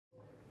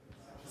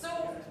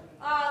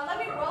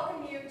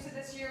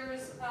this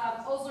year's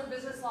Osler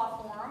Business Law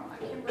Forum.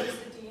 I'm Kim Briggs,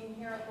 the Dean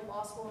here at the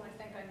law school, and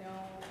I think I know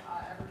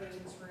everybody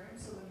in this room,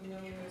 so let me know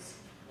who's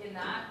in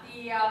that.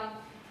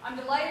 I'm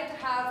delighted to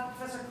have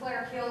Professor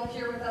Claire Hill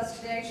here with us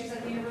today. She's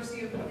at the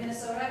University of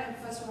Minnesota, and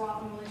Professor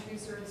Rothman will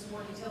introduce her in some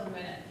more detail in a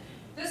minute.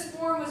 This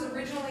forum was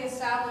originally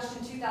established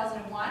in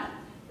 2001.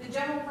 The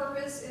general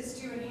purpose is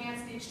to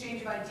enhance the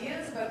exchange of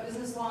ideas about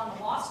business law in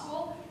the law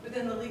school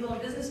within the legal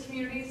and business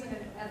communities in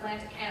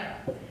Atlantic Canada.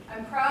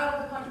 I'm proud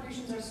of the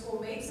contributions our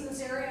school makes in this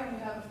area, and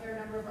we have a fair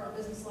number of our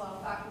business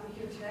law faculty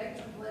here today,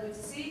 which I'm delighted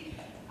to see,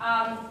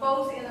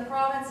 both in the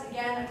province,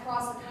 again,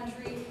 across the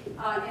country,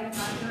 and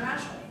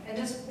internationally. And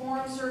this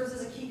forum serves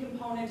as a key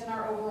component in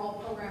our overall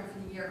program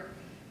for the year.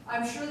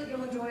 I'm sure that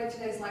you'll enjoy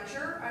today's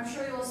lecture. I'm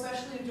sure you'll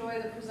especially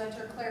enjoy the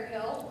presenter, Claire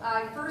Hill.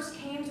 I first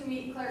came to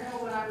meet Claire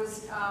Hill when I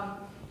was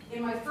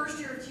in my first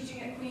year of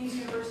teaching at Queen's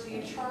University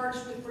and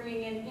charged with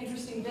bringing in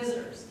interesting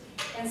visitors.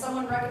 And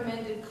someone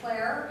recommended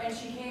Claire, and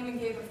she came and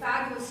gave a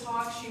fabulous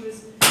talk. She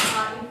was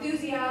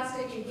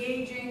enthusiastic,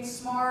 engaging,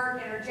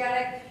 smart,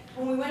 energetic.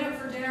 When we went out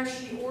for dinner,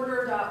 she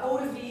ordered eau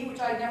de vie,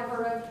 which I'd never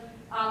heard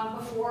of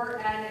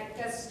before, and it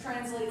just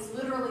translates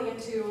literally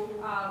into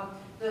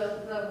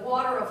the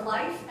water of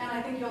life. And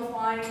I think you'll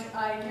find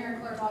in hearing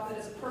Claire talk that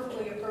it's a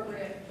perfectly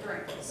appropriate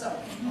drink. So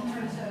I'll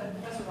turn it to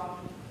Professor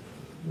Rothman.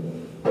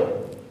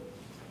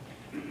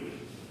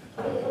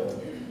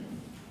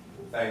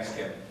 Thanks,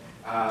 Kim.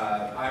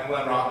 I'm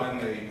Glenn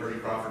Rotman, the Purdy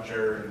Crawford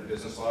Chair in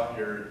Business Law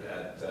here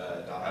at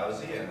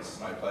Dalhousie, and it's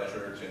my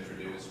pleasure to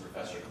introduce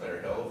Professor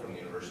Claire Hill from the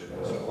University of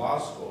Minnesota Law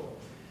School.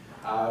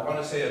 I want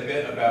to say a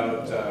bit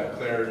about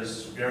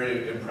Claire's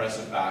very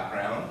impressive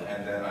background,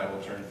 and then I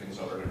will turn things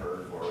over to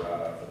her for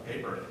the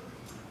paper.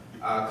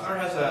 Claire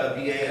has a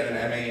BA and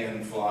an MA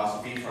in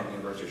philosophy from the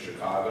University of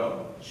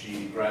Chicago.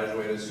 She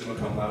graduated summa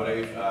cum laude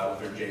with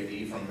her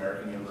JD from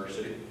American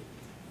University.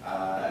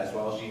 As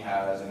well, she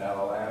has an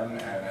LLM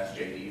and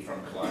SJD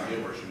from Columbia,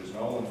 where she was an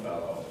Olin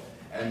Fellow,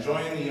 and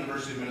joined the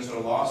University of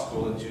Minnesota Law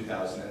School in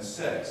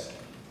 2006.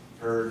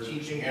 Her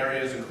teaching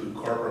areas include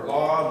corporate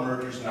law,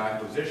 mergers and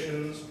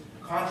acquisitions,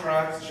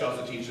 contracts. She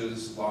also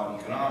teaches law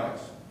and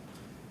economics.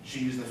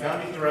 She's the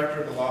founding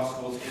director of the law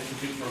school's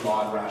Institute for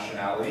Law and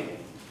Rationality,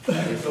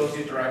 and the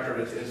associate director of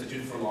its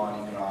Institute for Law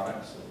and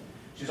Economics.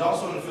 She's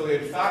also an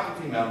affiliated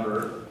faculty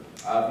member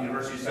of the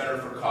University Center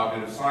for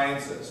Cognitive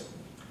Sciences.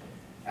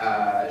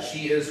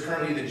 She is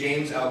currently the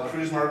James L.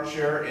 Krusemark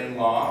Chair in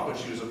Law, which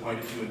she was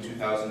appointed to in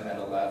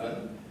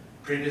 2011.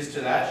 Previous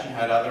to that, she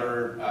had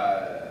other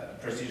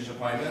prestigious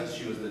appointments.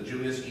 She was the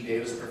Julius E.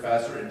 Davis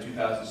Professor in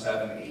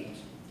 2007-8,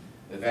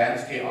 the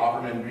Vance K.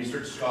 Opperman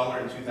Research Scholar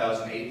in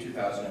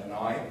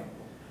 2008-2009,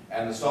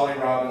 and the Solly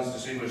Robbins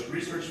Distinguished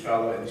Research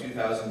Fellow in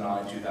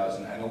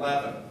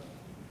 2009-2011.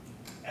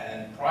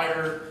 And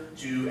prior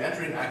to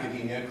entering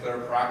academia, Claire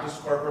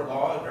practiced corporate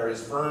law at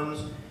various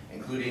firms,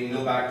 including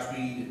Milback,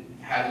 Tweed,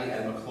 Hadley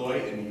and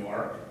McCloy in New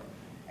York,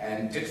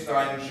 and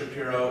Dickstein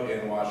Shapiro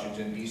in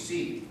Washington,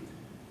 D.C.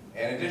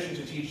 In addition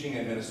to teaching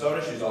in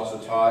Minnesota, she's also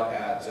taught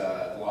at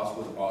the law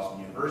schools at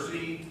Boston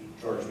University,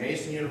 George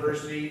Mason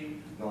University,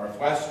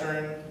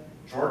 Northwestern,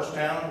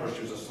 Georgetown, where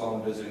she was a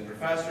Sloan visiting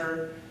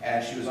professor,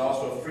 and she was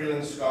also a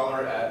freelance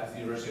scholar at the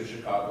University of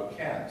Chicago,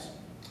 Kent.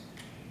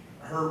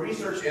 Her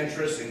research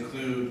interests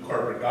include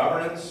corporate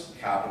governance,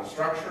 capital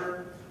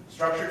structure,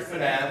 structured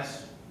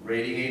finance,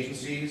 rating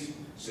agencies,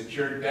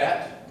 secured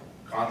debt,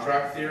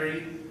 contract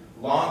theory,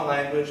 law and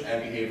language,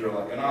 and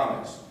behavioral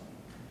economics.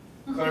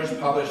 Claire's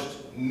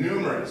published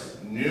numerous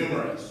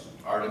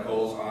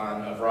articles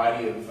on a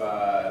variety of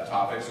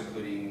topics,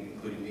 including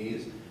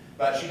these.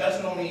 But she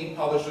doesn't only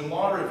publish in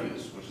law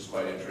reviews, which is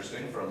quite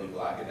interesting for a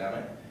legal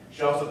academic.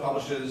 She also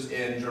publishes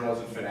in journals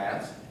in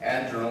finance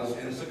and journals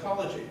in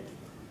psychology.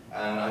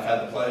 And I've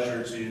had the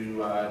pleasure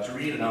to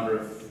read a number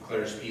of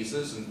Claire's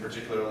pieces, and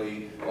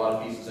particularly a lot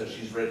of pieces that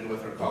she's written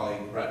with her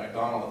colleague Brett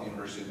McDonald at the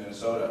University of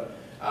Minnesota.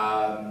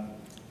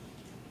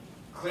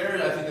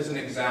 Claire, I think, is an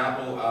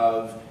example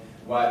of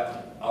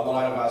what a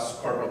lot of us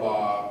corporate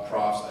law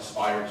profs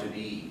aspire to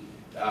be.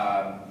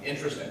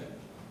 Interesting.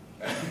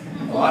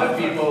 A lot of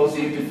people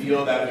seem to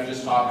feel that we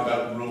just talk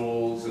about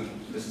rules and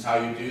this is how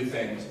you do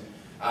things.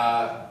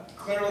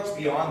 Claire looks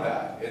beyond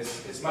that.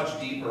 It's much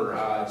deeper,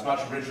 it's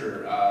much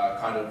richer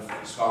kind of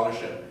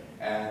scholarship.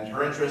 And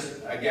her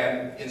interest,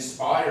 again,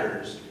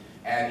 inspires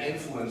and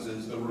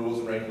influences the rules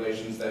and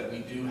regulations that we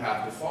do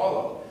have to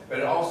follow. But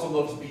it also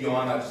looks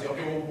beyond that to say,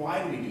 okay, well,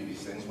 why do we do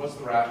these things? What's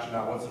the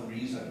rationale? What's the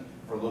reason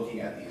for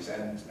looking at these?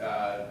 And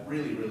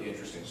really, really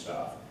interesting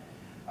stuff.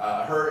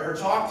 Her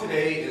talk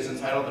today is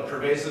entitled The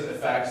Pervasive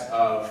Effects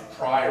of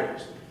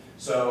Priors.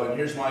 So, and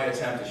here's my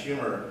attempt at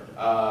humor,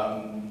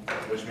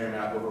 which may or may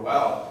not go over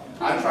well.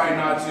 I'm trying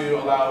not to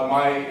allow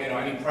my,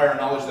 any prior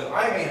knowledge that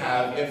I may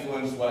have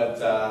influence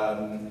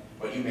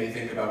what you may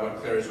think about what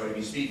Claire is going to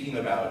be speaking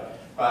about.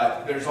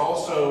 But there's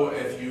also,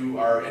 if you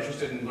are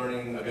interested in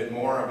learning a bit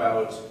more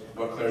about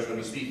what Claire's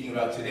going to be speaking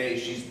about today,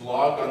 she's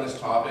blogged on this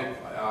topic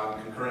on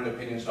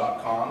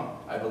concurrentopinions.com,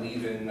 I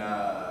believe in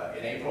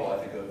April, I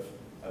think,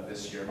 of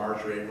this year,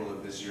 March or April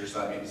of this year, so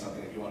that may be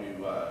something that you want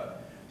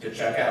to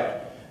check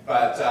out.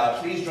 But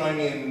please join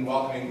me in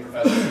welcoming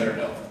Professor Claire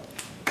Hill.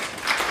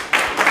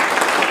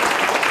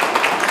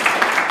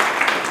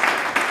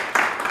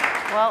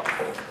 Well,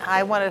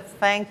 I want to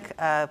thank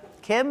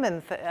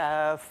Kim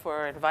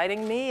for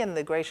inviting me and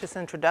the gracious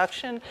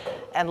introduction,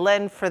 and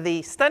Len for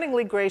the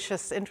stunningly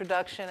gracious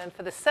introduction and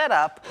for the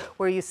setup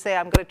where you say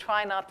I'm going to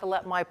try not to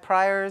let my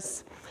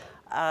priors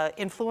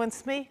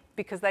influence me,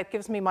 because that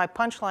gives me my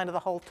punchline of the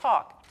whole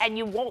talk, and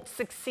you won't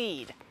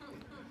succeed.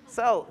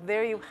 So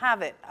there you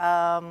have it.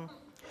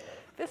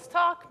 This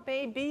talk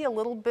may be a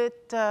little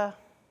bit, I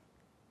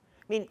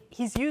mean,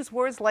 he's used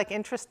words like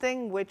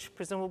interesting, which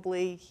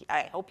presumably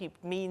I hope he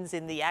means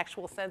in the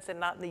actual sense and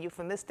not in the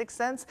euphemistic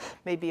sense,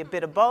 maybe a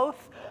bit of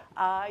both.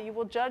 You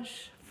will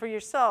judge for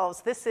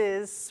yourselves. This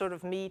is sort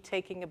of me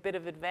taking a bit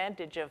of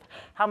advantage of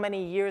how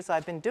many years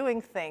I've been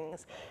doing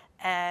things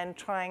and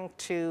trying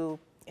to,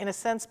 in a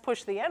sense,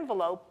 push the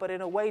envelope, but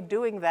in a way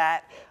doing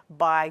that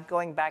by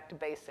going back to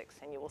basics,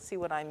 and you will see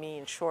what I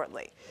mean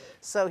shortly.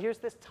 So here's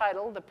this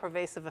title, The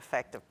Pervasive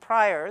Effect of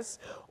Priors,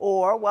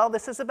 or, well,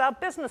 this is about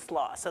business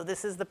law, so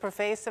this is the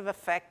pervasive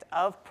effect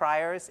of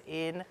priors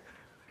in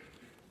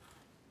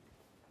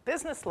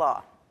business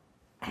law.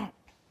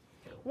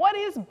 What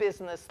is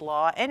business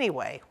law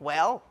anyway?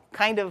 Well,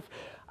 kind of,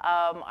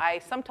 I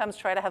sometimes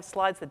try to have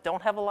slides that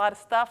don't have a lot of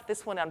stuff.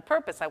 This one on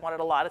purpose, I wanted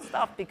a lot of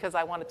stuff because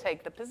I want to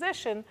take the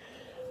position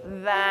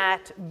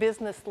that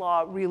business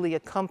law really,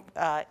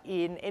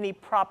 in any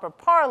proper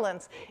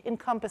parlance,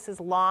 encompasses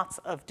lots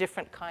of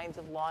different kinds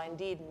of law.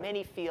 Indeed,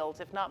 many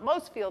fields, if not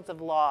most fields of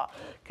law,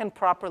 can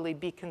properly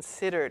be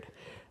considered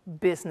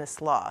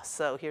business law.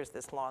 So here's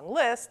this long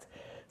list.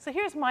 So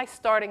here's my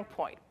starting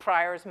point.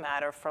 Priors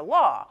matter for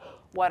law.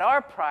 What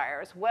are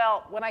priors?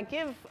 Well, when I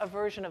give a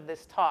version of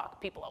this talk,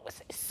 people always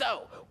say,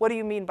 so, what do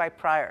you mean by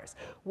priors?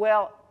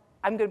 Well,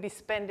 I'm going to be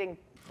spending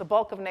the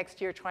bulk of next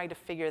year trying to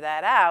figure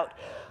that out.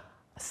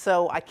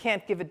 So I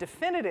can't give a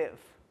definitive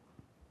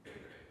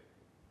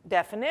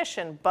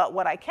definition, but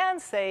what I can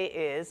say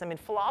is, I mean,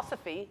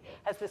 philosophy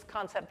has this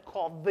concept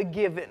called the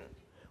given,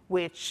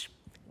 which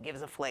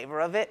gives a flavor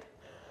of it.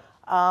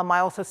 I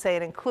also say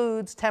it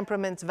includes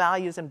temperaments,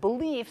 values, and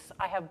beliefs.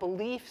 I have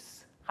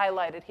beliefs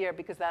highlighted here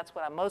because that's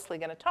what I'm mostly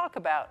going to talk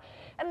about.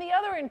 And the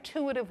other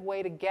intuitive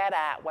way to get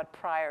at what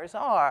priors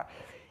are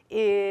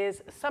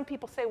is some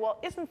people say, well,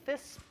 isn't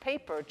this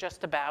paper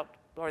just about,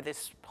 or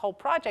this whole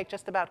project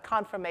just about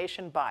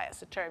confirmation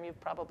bias, a term you've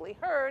probably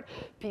heard.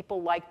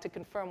 People like to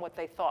confirm what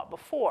they thought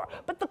before.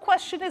 But the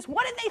question is,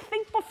 what did they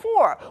think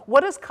before?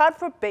 What does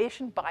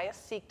confirmation bias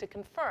seek to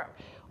confirm?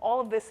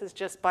 All of this is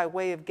just by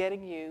way of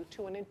getting you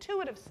to an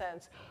intuitive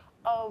sense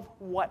of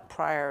what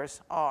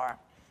priors are.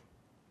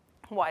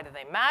 Why do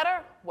they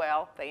matter?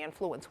 Well, they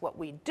influence what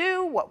we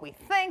do, what we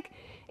think,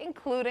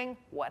 including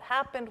what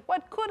happened,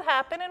 what could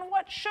happen, and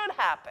what should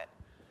happen.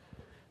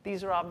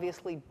 These are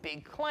obviously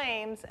big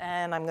claims,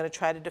 and I'm going to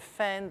try to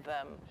defend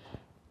them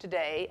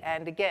today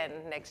and again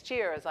next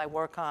year as I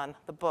work on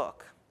the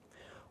book.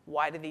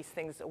 Why do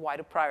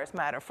priors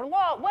matter for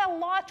law? Well,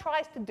 law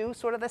tries to do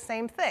sort of the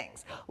same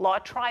things. Law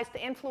tries to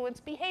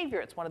influence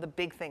behavior. It's one of the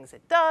big things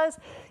it does.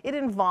 It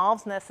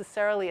involves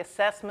necessarily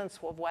assessments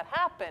of what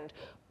happened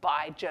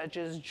by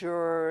judges,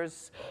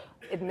 jurors,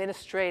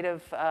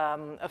 administrative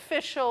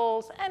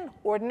officials, and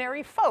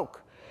ordinary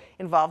folk.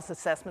 Involves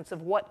assessments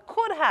of what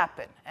could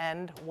happen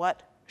and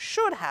what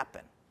should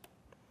happen.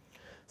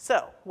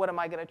 So what am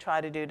I going to try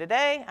to do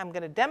today? I'm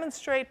going to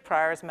demonstrate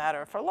priors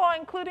matter for law,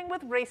 including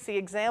with racy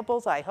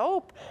examples, I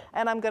hope,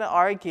 and I'm going to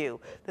argue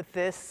that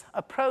this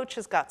approach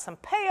has got some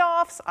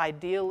payoffs,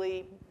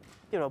 ideally,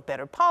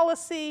 better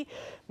policy,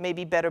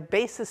 maybe better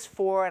basis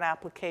for an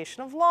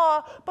application of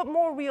law, but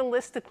more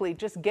realistically,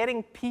 just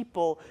getting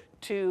people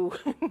to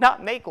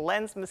not make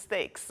lens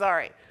mistakes.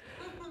 Sorry.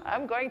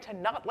 I'm going to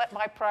not let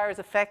my priors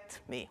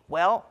affect me.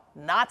 Well,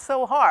 not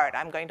so hard,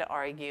 I'm going to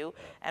argue,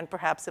 and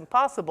perhaps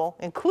impossible,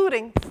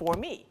 including for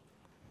me.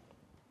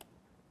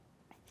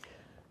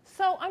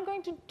 So I'm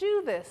going to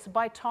do this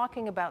by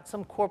talking about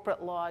some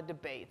corporate law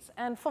debates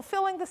and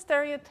fulfilling the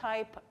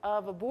stereotype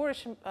of a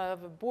boorish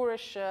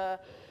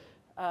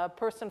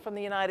person from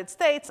the United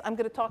States. I'm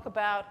going to talk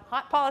about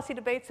hot policy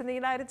debates in the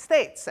United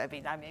States. I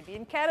mean, I may be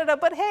in Canada,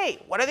 but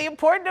hey, what are the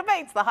important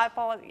debates? The hot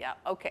policy, yeah,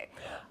 okay.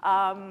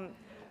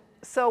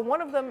 So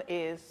one of them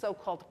is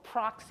so-called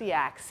proxy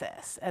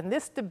access. And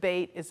this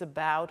debate is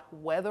about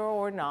whether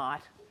or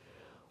not,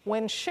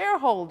 when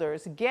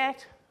shareholders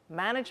get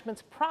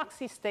management's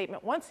proxy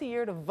statement once a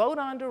year to vote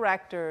on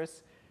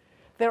directors,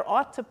 there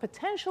ought to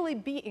potentially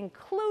be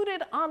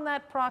included on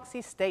that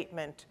proxy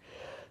statement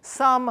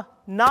some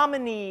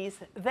nominees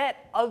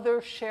that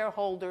other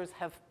shareholders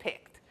have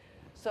picked.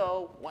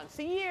 So once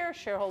a year,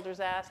 shareholders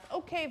asked,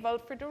 okay,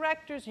 vote for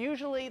directors.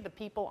 Usually the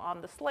people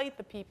on the slate,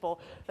 the people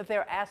that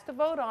they're asked to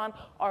vote on,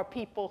 are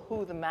people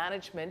who the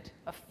management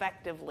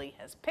effectively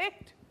has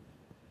picked.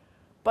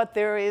 But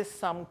there is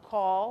some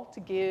call to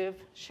give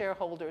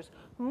shareholders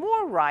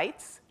more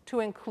rights to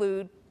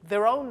include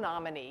their own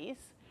nominees.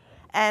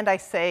 And I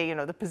say, you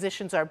know, the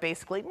positions are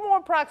basically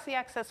more proxy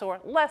access or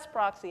less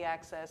proxy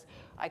access.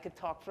 I could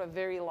talk for a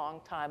very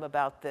long time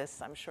about this.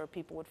 I'm sure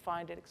people would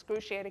find it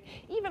excruciating.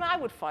 Even I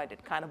would find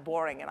it kind of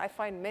boring, and I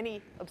find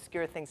many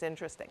obscure things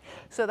interesting.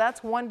 So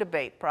that's one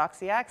debate,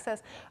 proxy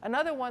access.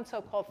 Another one,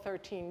 so-called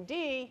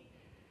 13D.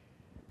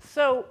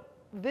 So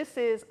this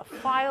is a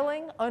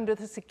filing under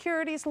the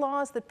securities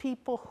laws that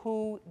people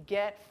who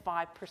get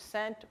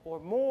 5%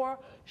 or more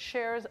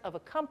shares of a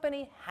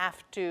company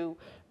have to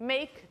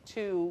make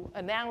to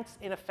announce,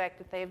 in effect,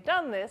 that they have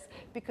done this,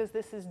 because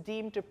this is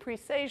deemed to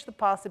presage the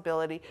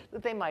possibility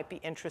that they might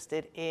be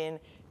interested in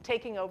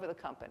taking over the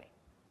company.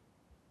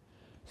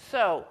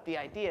 So the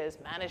idea is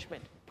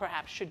management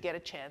perhaps should get a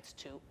chance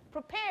to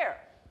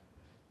prepare,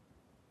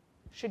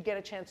 should get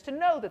a chance to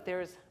know that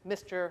there's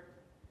Mr.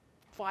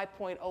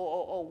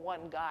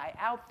 5.0001 guy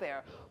out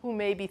there who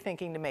may be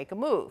thinking to make a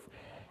move.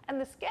 And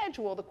the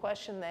schedule, the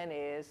question then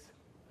is,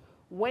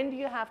 when do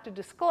you have to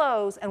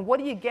disclose, and what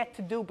do you get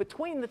to do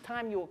between the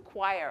time you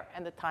acquire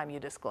and the time you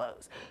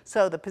disclose?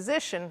 So the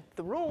position,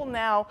 the rule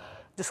now,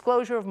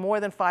 disclosure of more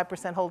than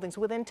 5% holdings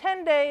within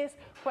 10 days.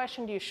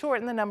 Question, do you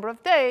shorten the number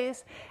of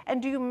days?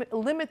 And do you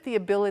limit the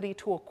ability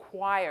to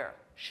acquire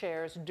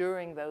shares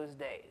during those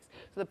days?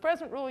 So the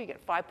present rule, you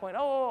get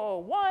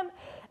 5.0001,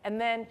 and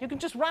then you can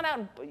just run out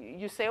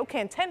and you say,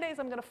 okay, in 10 days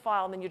I'm going to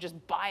file, and then you just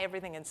buy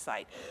everything in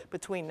sight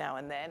between now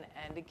and then.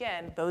 And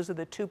again, those are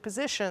the two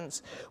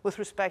positions with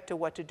respect to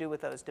what to do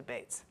with those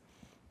debates.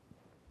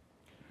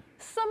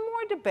 Some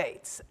more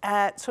debates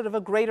at sort of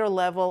a greater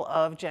level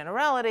of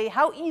generality.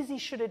 How easy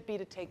should it be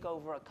to take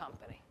over a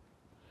company?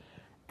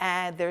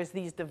 And there's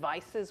these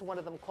devices, one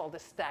of them called a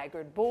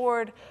staggered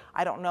board.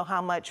 I don't know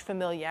how much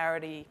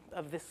familiarity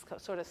of this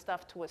sort of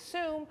stuff to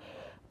assume.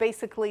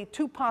 Basically,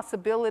 two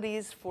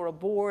possibilities for a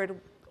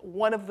board.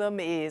 One of them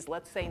is,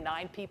 let's say,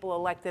 9 people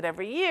elected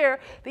every year.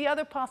 The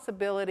other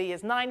possibility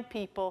is 9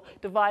 people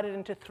divided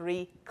into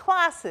 3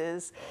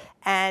 classes,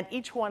 and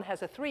each one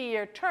has a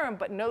 3-year term,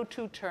 but no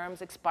 2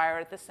 terms expire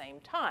at the same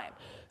time.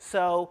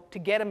 So to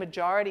get a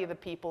majority of the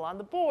people on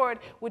the board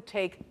would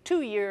take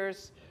 2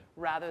 years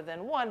rather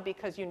than 1,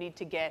 because you need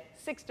to get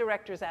 6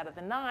 directors out of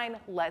the 9,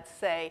 let's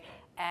say,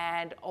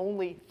 and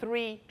only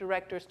 3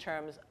 directors'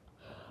 terms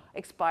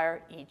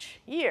expire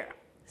each year.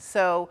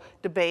 So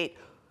debate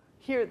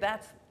here,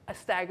 that's a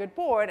staggered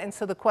board. And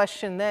so the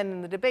question then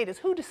in the debate is,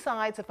 who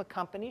decides if a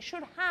company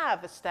should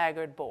have a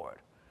staggered board?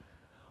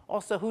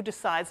 Also, who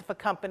decides if a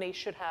company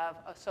should have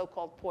a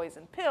so-called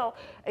poison pill?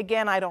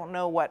 Again, I don't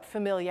know what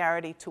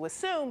familiarity to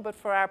assume, but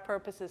for our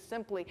purposes,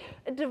 simply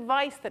a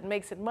device that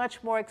makes it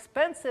much more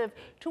expensive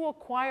to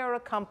acquire a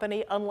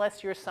company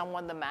unless you're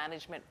someone the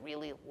management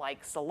really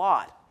likes a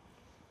lot.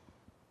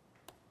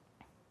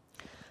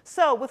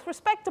 So with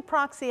respect to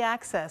proxy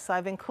access,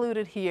 I've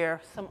included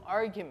here some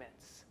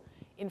arguments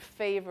in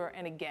favor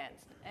and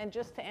against. And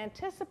just to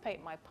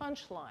anticipate my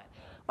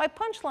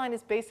punchline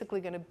is basically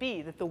going to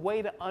be that the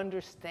way to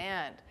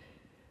understand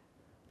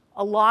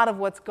a lot of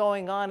what's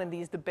going on in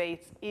these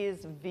debates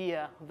is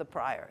via the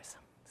priors.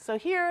 So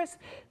here's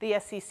the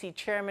SEC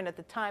chairman at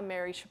the time,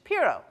 Mary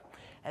Shapiro.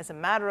 As a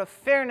matter of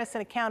fairness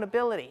and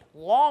accountability,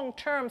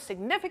 long-term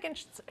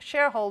significant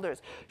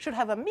shareholders should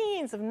have a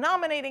means of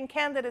nominating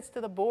candidates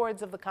to the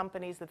boards of the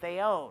companies that they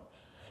own.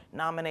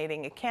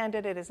 Nominating a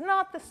candidate is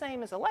not the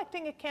same as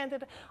electing a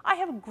candidate. I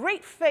have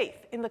great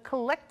faith in the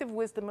collective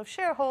wisdom of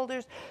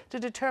shareholders to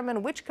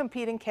determine which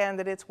competing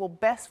candidates will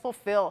best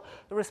fulfill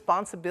the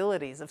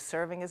responsibilities of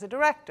serving as a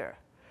director.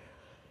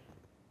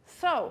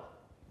 So,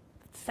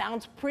 it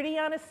sounds pretty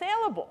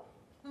unassailable.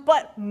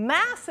 But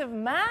massive,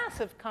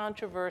 massive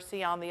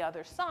controversy on the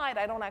other side.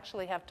 I don't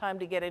actually have time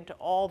to get into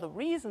all the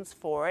reasons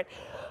for it,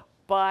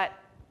 but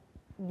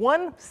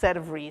one set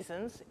of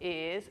reasons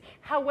is,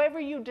 however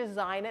you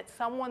design it,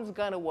 someone's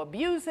going to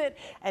abuse it.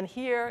 And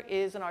here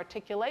is an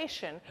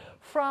articulation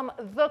from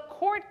the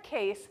court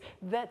case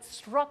that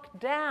struck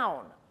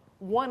down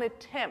one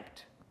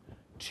attempt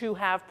to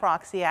have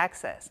proxy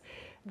access.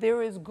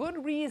 There is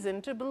good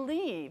reason to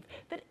believe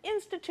that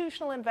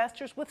institutional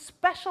investors with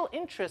special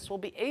interests will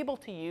be able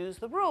to use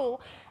the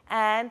rule.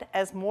 And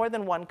as more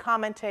than one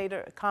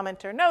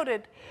commenter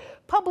noted,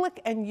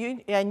 public and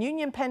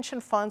union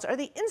pension funds are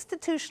the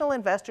institutional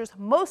investors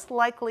most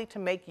likely to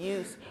make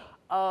use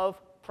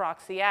of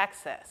proxy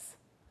access.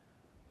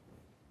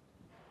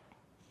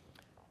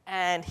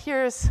 And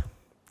here's,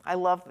 I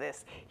love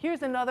this.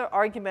 Here's another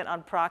argument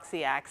on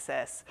proxy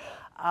access.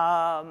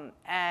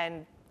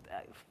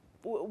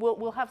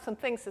 We'll have some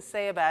things to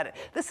say about it.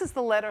 This is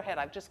the letterhead.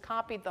 I've just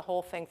copied the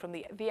whole thing from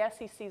the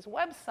SEC's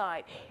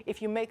website.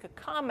 If you make a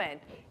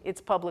comment,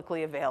 it's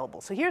publicly available.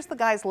 So here's the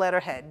guy's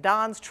letterhead,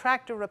 Don's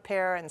Tractor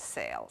Repair and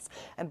Sales.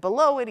 And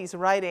below it, he's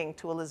writing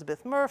to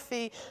Elizabeth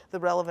Murphy, the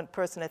relevant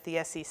person at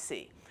the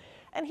SEC.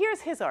 And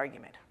here's his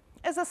argument.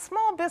 As a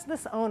small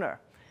business owner,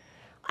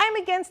 I'm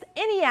against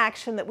any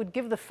action that would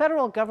give the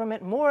federal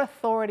government more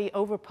authority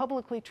over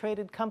publicly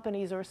traded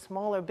companies or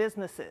smaller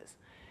businesses.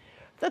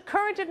 The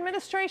current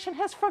administration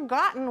has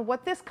forgotten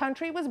what this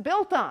country was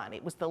built on.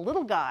 It was the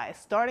little guy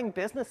starting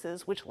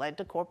businesses which led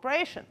to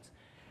corporations.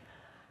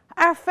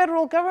 Our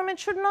federal government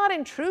should not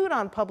intrude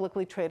on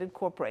publicly traded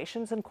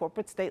corporations, and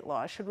corporate state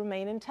laws should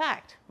remain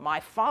intact. My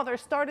father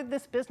started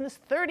this business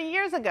 30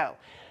 years ago,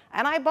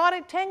 and I bought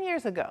it 10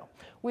 years ago.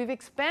 We've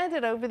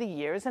expanded over the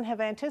years and have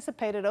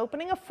anticipated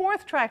opening a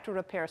fourth tractor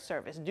repair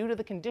service. Due to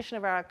the condition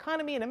of our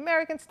economy and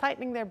Americans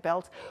tightening their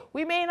belts,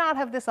 we may not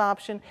have this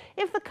option.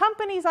 If the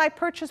companies I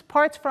purchase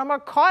parts from are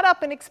caught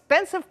up in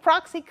expensive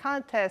proxy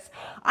contests,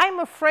 I'm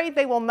afraid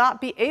they will not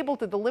be able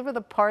to deliver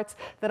the parts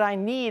that I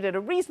need at a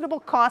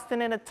reasonable cost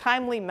and in a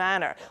timely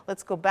manner.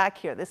 Let's go back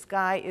here. This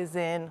guy is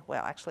in,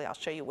 well, actually, I'll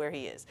show you where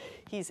he is.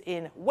 He's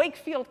in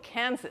Wakefield,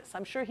 Kansas.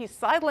 I'm sure he's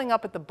sidling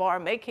up at the bar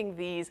making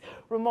these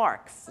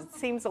remarks. It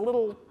seems a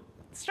little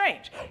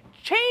strange.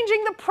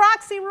 Changing the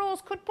proxy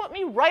rules could put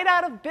me right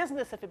out of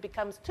business if it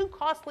becomes too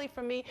costly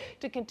for me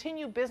to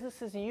continue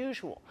business as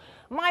usual.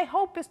 My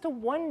hope is to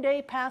one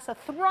day pass a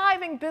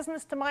thriving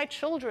business to my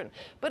children,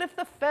 but if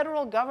the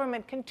federal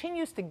government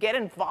continues to get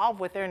involved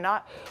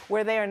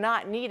where they are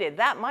not needed,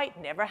 that might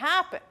never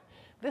happen.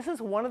 This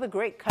is one of the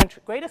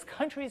greatest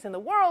countries in the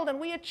world, and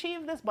we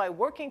achieve this by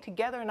working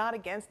together, not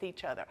against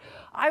each other.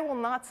 I will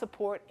not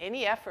support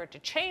any effort to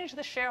change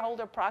the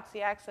shareholder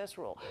proxy access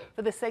rule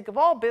for the sake of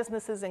all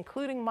businesses,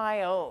 including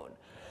my own.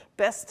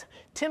 Best,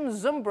 Tim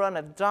Zumbrun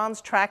of Don's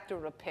Tractor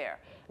Repair.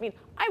 I mean,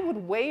 I would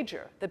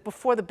wager that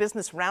before the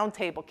Business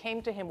Roundtable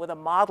came to him with a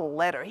model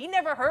letter, he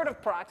never heard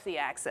of proxy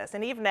access.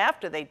 And even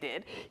after they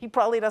did, he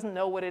probably doesn't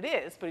know what it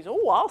is. But he's,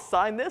 oh, I'll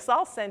sign this,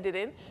 I'll send it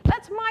in.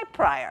 That's my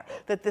prior,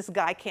 that this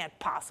guy can't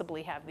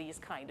possibly have these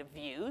kind of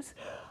views.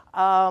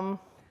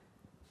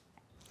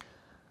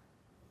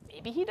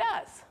 Maybe he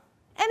does.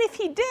 And if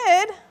he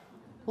did,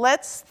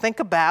 let's think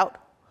about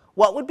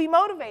what would be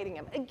motivating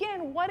him.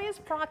 Again, what is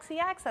proxy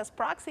access?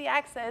 Proxy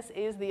access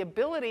is the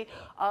ability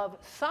of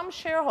some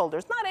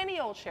shareholders, not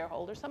any old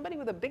shareholder, somebody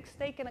with a big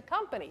stake in a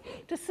company,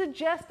 to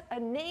suggest a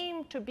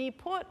name to be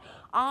put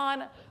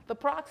on the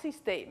proxy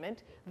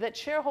statement that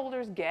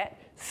shareholders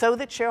get so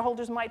that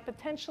shareholders might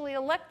potentially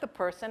elect the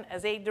person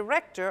as a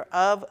director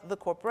of the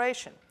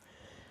corporation.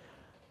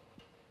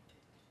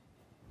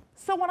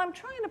 So what I'm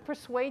trying to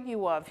persuade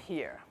you of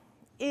here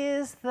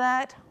is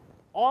that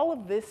all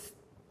of this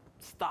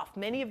stuff,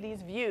 many of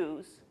these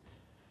views,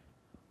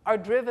 are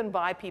driven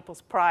by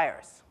people's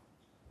priors.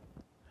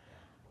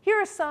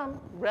 Here are some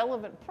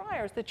relevant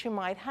priors that you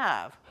might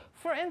have.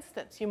 For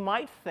instance, you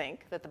might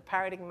think that the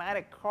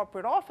paradigmatic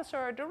corporate officer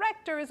or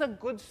director is a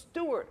good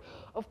steward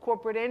of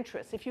corporate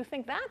interests. If you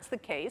think that's the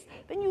case,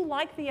 then you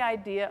like the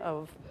idea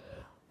of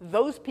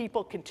those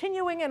people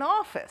continuing in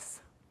office.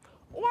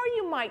 Or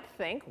you might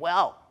think,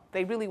 well,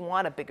 they really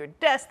want a bigger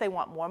desk, they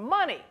want more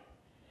money.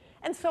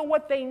 And so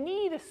what they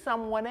need is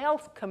someone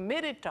else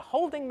committed to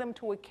holding them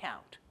to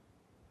account.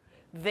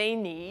 They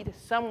need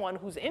someone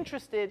who's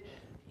interested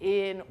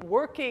in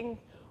working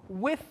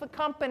with the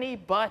company,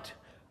 but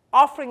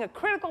offering a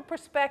critical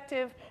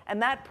perspective,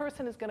 and that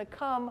person is going to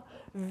come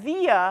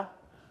via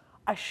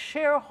a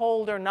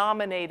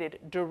shareholder-nominated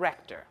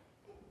director.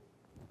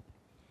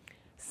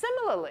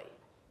 Similarly,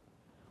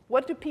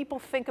 what do people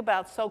think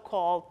about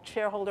so-called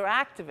shareholder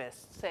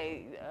activists?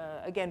 Say,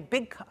 again,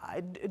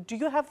 do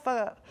you have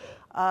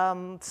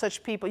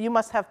such people? You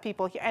must have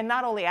people here. And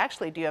not only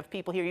actually do you have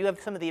people here, you have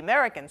some of the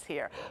Americans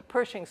here.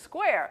 Pershing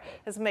Square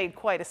has made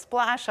quite a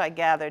splash, I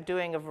gather,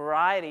 doing a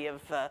variety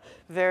of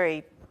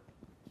very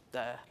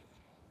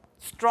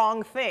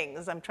strong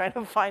things. I'm trying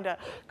to find a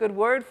good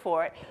word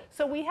for it.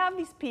 So we have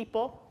these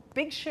people,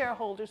 big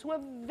shareholders, who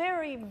have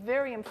very,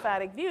 very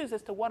emphatic views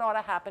as to what ought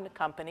to happen to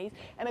companies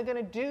and are going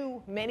to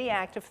do many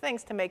active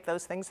things to make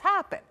those things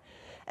happen.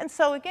 And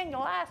so again,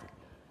 you'll ask,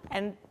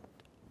 and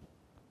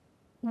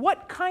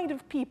what kind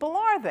of people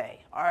are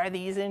they? Are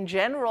these in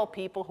general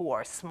people who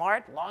are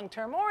smart,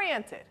 long-term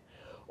oriented?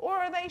 Or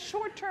are they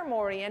short-term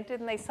oriented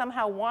and they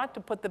somehow want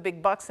to put the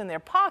big bucks in their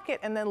pocket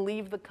and then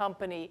leave the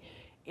company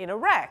in a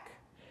wreck?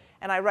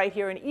 And I write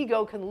here, an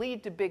ego can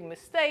lead to big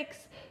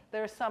mistakes.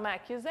 There are some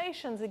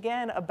accusations,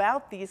 again,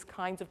 about these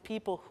kinds of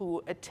people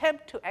who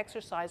attempt to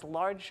exercise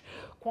large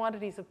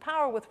quantities of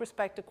power with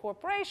respect to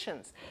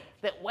corporations.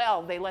 That,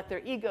 well, they let their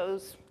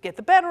egos get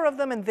the better of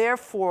them, and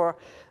therefore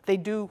they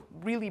do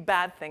really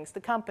bad things to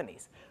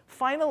companies.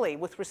 Finally,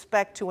 with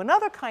respect to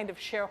another kind of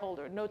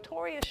shareholder,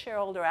 notorious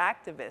shareholder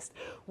activist,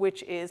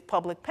 which is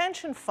public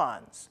pension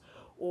funds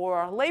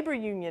or labor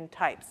union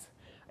types.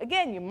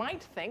 Again, you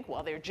might think,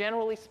 well, they're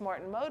generally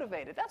smart and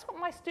motivated. That's what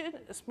my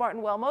students, smart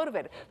and well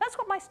motivated. That's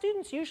what my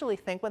students usually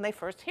think when they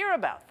first hear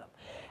about them.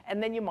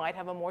 And then you might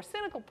have a more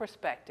cynical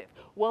perspective.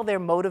 Well, they're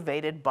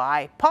motivated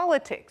by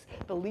politics.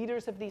 The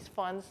leaders of these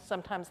funds,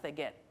 sometimes they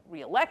get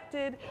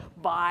reelected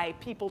by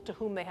people to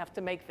whom they have to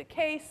make the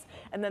case,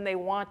 and then they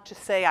want to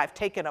say, I've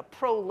taken a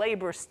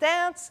pro-labor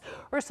stance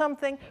or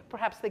something.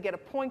 Perhaps they get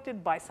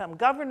appointed by some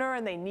governor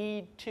and they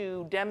need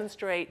to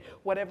demonstrate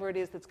whatever it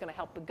is that's going to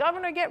help the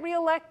governor get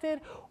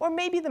reelected, or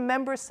maybe the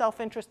members'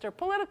 self-interest or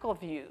political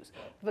views.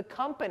 The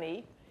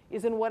company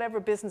is in whatever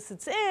business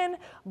it's in,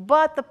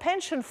 but the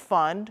pension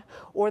fund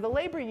or the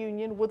labor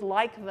union would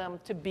like them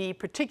to be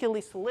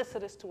particularly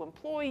solicitous to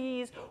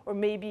employees, or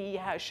maybe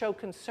show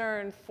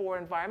concern for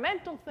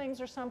environmental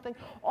things or something,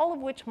 all of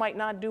which might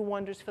not do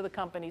wonders for the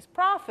company's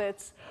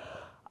profits,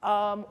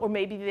 or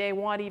maybe they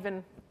want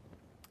even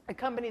a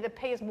company that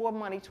pays more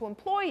money to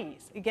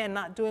employees, again,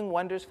 not doing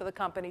wonders for the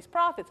company's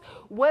profits.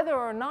 Whether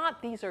or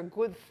not these are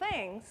good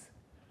things,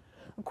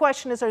 the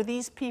question is, are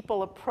these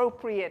people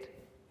appropriate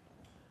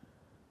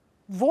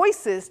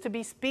voices to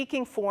be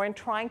speaking for and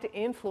trying to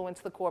influence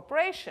the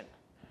corporation?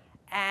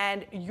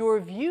 And your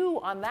view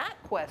on that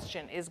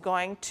question is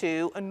going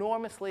to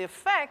enormously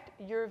affect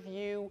your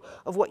view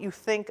of what you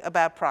think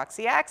about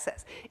proxy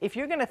access. If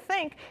you're going to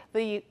think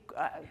the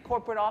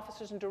corporate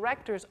officers and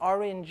directors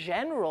are in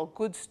general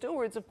good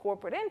stewards of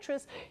corporate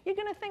interests, you're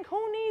going to think,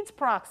 who needs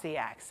proxy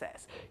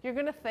access? You're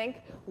going to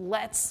think,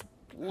 let's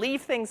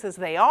leave things as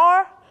they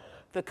are.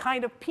 The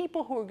kind of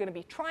people who are going to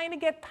be trying to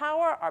get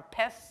power are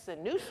pests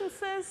and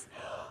nuisances.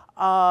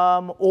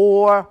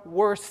 Or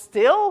worse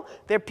still,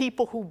 they're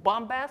people who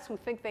bombast, who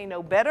think they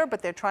know better,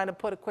 but they're trying to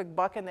put a quick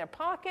buck in their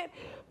pocket.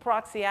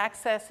 Proxy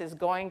access is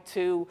going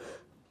to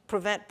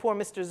prevent poor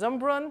Mr.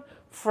 Zumbrun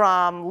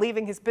from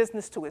leaving his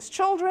business to his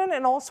children,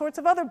 and all sorts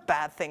of other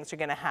bad things are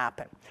going to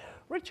happen.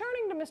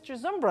 Returning to Mr.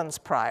 Zumbrun's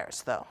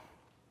priors, though.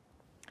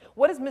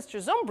 What does Mr.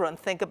 Zumbrun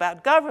think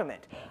about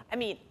government? I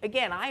mean,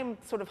 again, I'm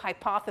sort of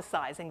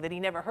hypothesizing that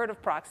he never heard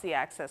of proxy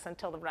access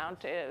until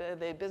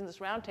the Business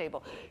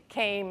Roundtable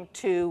came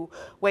to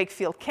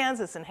Wakefield,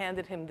 Kansas, and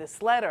handed him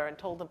this letter and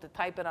told him to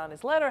type it on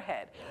his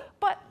letterhead.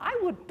 But I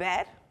would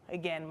bet,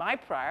 again, my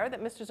prior,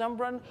 that Mr.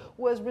 Zumbrun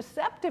was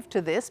receptive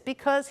to this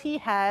because he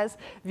has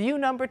view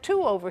number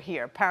 2 over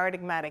here.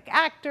 Paradigmatic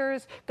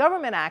actors,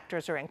 government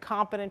actors are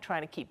incompetent,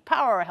 trying to keep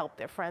power or help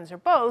their friends or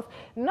both.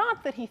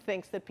 Not that he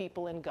thinks that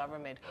people in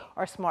government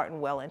are smart and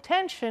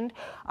well-intentioned.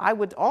 I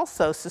would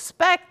also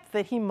suspect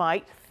that he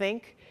might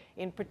think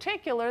in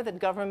particular that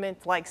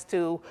government likes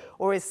to,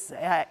 or is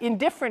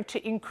indifferent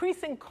to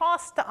increasing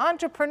costs to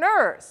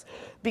entrepreneurs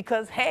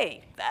because,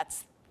 hey,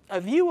 that's a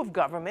view of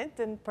government,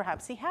 and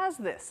perhaps he has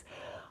this.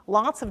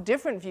 Lots of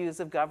different views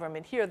of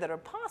government here that are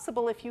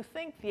possible. If you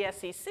think the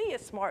SEC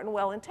is smart and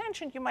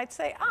well-intentioned, you might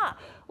say,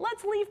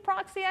 let's leave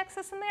proxy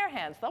access in their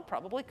hands. They'll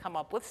probably come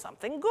up with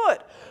something good.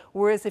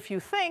 Whereas if you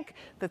think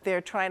that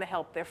they're trying to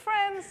help their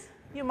friends,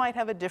 you might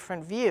have a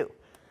different view.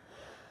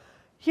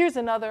 Here's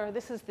another,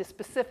 this is the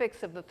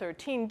specifics of the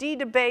 13D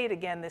debate.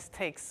 Again, this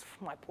takes,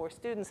 my poor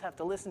students have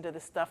to listen to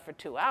this stuff for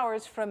 2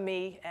 hours from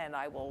me, and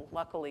I will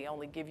luckily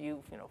only give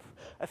you,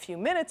 a few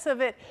minutes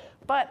of it.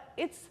 But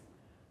it's,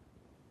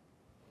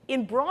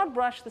 in broad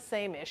brush, the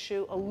same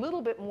issue. A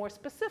little bit more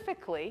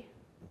specifically,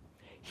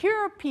 here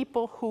are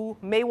people who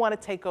may want to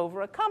take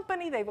over a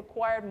company. They've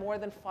acquired more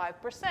than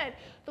 5%.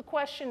 The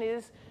question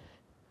is,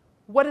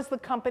 what does the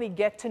company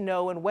get to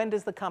know, and when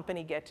does the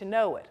company get to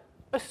know it?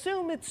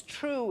 Assume it's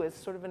true as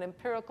sort of an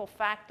empirical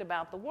fact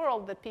about the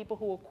world that people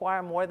who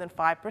acquire more than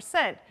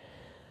 5%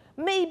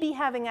 may be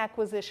having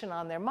acquisition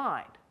on their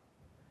mind.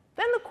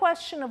 Then the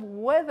question of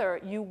whether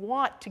you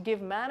want to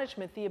give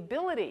management the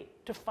ability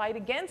to fight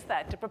against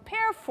that, to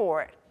prepare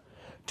for it,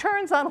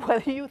 turns on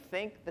whether you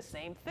think the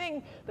same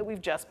thing that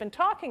we've just been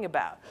talking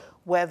about,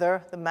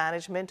 whether the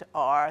management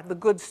are the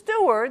good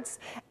stewards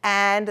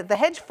and the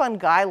hedge fund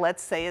guy,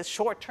 let's say, is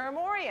short-term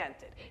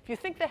oriented. If you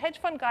think the hedge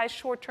fund guy is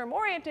short-term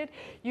oriented,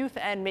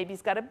 and maybe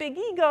he's got a big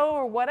ego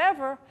or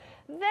whatever,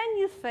 then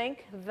you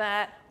think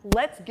that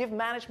let's give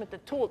management the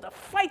tool to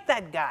fight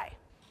that guy.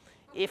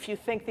 If you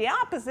think the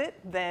opposite,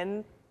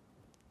 then,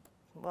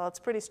 well, it's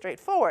pretty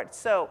straightforward.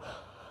 So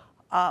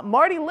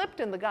Marty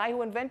Lipton, the guy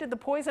who invented the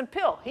poison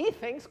pill, he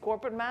thinks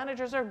corporate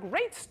managers are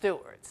great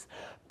stewards.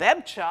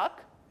 Bebchuk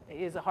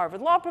is a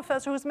Harvard law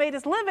professor who's made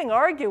his living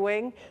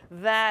arguing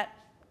that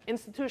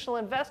institutional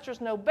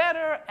investors know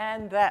better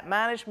and that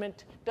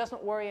management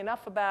doesn't worry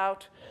enough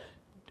about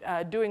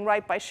doing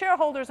right by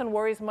shareholders and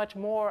worries much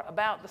more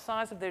about the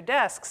size of their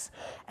desks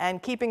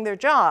and keeping their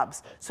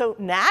jobs. So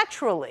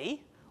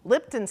naturally,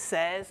 Lipton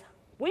says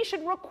we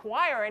should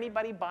require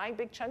anybody buying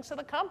big chunks of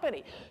the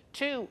company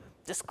to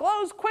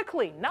disclose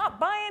quickly, not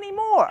buy any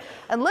more.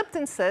 And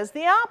Lipton says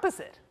the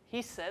opposite.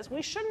 He says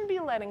we shouldn't be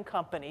letting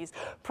companies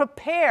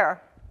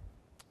prepare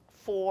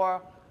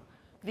for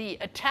the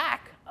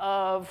attack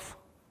of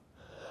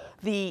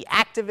the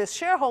activist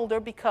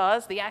shareholder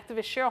because the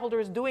activist shareholder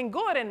is doing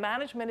good and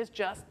management is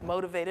just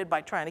motivated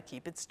by trying to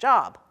keep its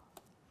job.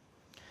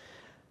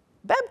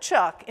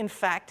 Bebchuk, in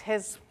fact,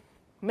 has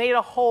made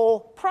a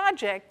whole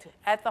project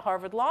at the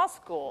Harvard Law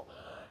School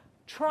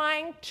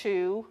trying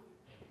to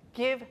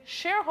give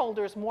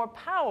shareholders more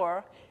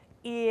power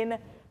in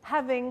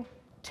having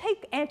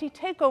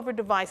anti-takeover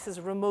devices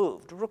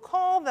removed.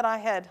 Recall that I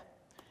had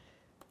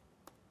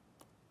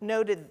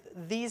noted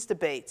these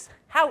debates.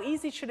 How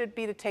easy should it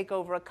be to take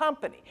over a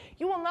company?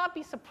 You will not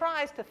be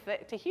surprised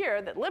to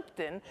hear that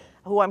Lipton,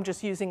 who I'm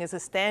just using as a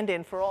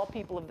stand-in for all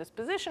people of this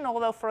position,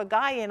 although for a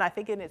guy I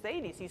think in his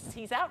 80s,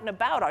 he's out and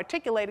about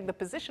articulating the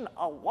position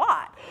a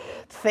lot,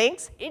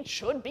 thinks it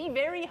should be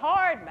very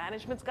hard.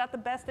 Management's got the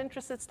best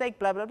interests at stake,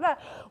 blah, blah, blah.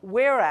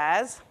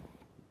 Whereas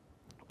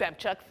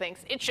Bebchuk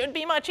thinks it should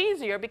be much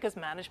easier because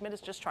management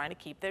is just trying to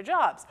keep their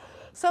jobs.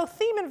 So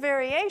theme and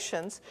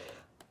variations.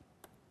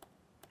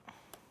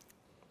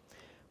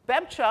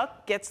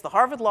 Bebchuk gets the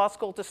Harvard Law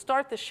School to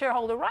start the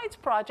Shareholder Rights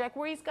Project,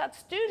 where he's got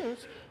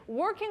students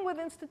working with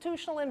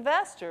institutional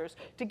investors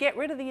to get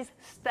rid of these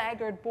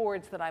staggered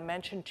boards that I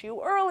mentioned to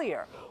you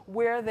earlier,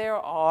 where there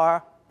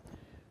are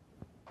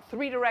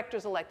 3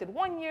 directors elected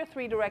 1 year,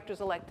 3 directors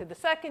elected the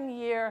 2nd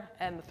year,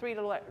 and the 3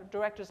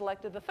 directors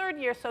elected the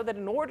 3rd year, so that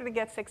in order to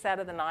get 6 out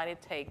of the 9,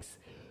 it takes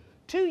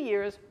 2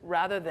 years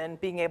rather than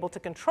being able to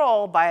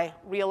control by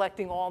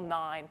re-electing all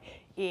 9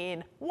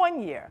 in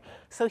 1 year.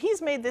 So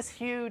he's made this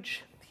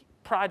huge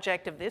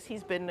project of this.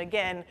 He's been,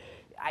 again,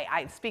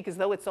 I speak as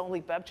though it's only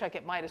Bebchuk,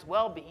 it might as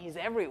well be, he's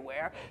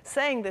everywhere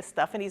saying this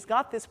stuff, and he's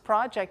got this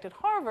project at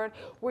Harvard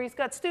where he's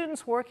got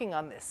students working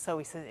on this. So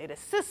he says it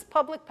assists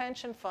public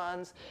pension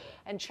funds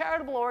and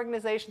charitable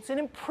organizations in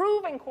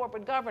improving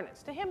corporate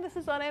governance. To him, this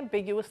is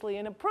unambiguously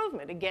an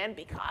improvement, again,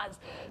 because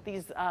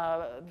these,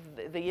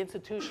 the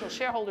institutional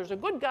shareholders are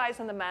good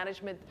guys and the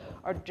management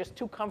are just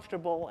too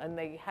comfortable and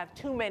they have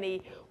too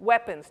many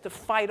weapons to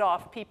fight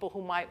off people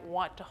who might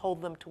want to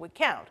hold them to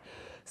account.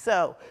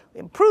 So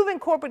improving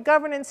corporate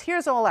governance,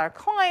 here's all our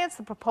clients.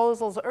 The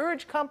proposals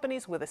urge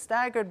companies with a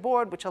staggered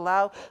board, which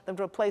allow them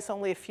to replace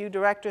only a few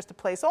directors, to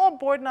place all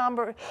board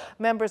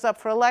members up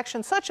for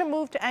election. Such a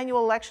move to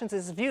annual elections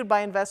is viewed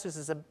by investors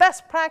as a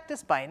best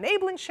practice by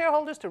enabling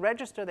shareholders to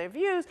register their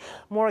views,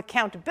 more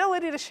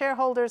accountability to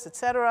shareholders, et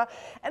cetera.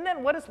 And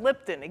then what is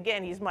Lipton?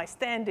 Again, he's my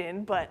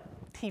stand-in, but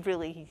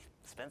he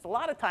spends a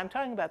lot of time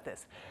talking about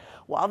this.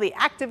 While the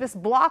activist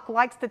bloc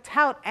likes to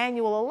tout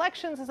annual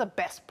elections as a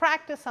best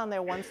practice on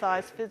their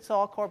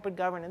one-size-fits-all corporate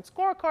governance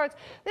scorecards,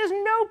 there's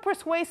no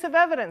persuasive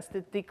evidence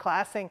that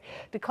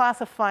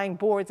declassifying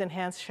boards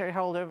enhances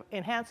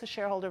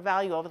shareholder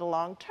value over the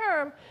long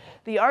term.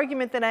 The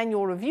argument that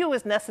annual review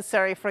is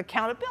necessary for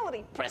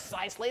accountability,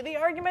 precisely the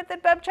argument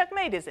that Bebchuk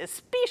made, is as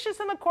specious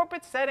in the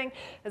corporate setting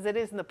as it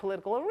is in the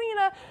political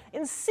arena.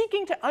 In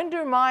seeking to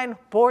undermine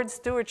board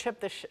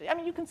stewardship, I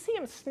mean, you can see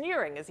him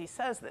sneering as he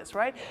says this,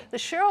 right? The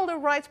Shareholder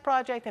Rights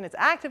Project and its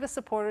activist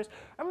supporters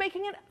are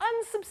making an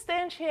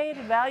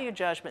unsubstantiated value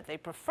judgment. They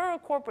prefer a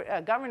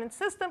corporate governance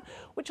system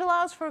which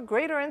allows for a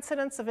greater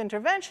incidence of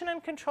intervention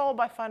and control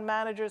by fund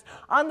managers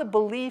on the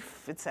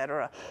belief, et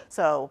cetera.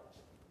 So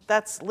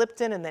that's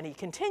Lipton, and then he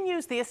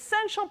continues, the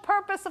essential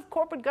purpose of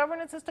corporate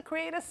governance is to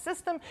create a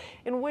system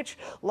in which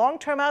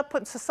long-term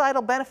output and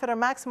societal benefit are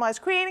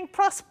maximized, creating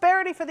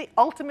prosperity for the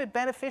ultimate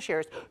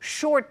beneficiaries.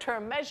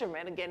 Short-term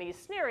measurement, again, he's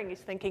sneering,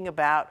 he's thinking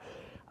about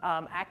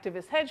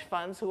activist hedge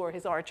funds, who are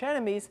his arch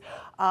enemies,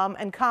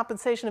 and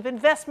compensation of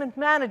investment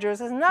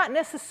managers is not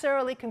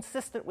necessarily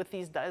consistent with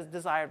these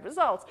desired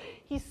results.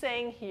 He's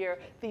saying here,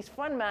 these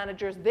fund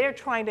managers, they're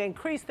trying to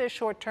increase their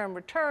short-term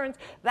returns.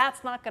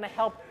 That's not going to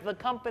help the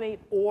company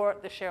or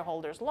the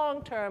shareholders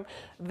long-term.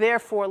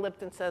 Therefore,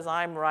 Lipton says,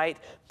 I'm right,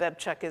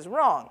 Bebchuk is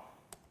wrong.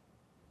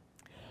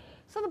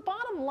 So the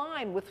bottom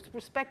line with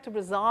respect to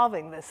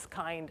resolving this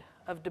kind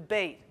of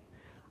debate,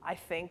 I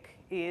think,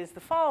 is the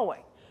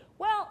following.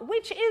 Well,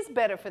 which is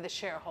better for the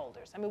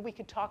shareholders? I mean, we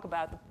could talk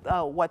about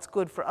what's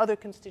good for other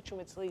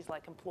constituencies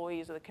like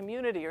employees or the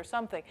community or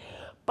something.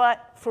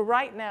 But for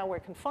right now, we're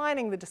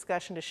confining the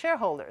discussion to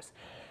shareholders.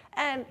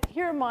 And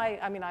here are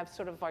I've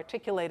sort of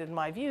articulated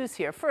my views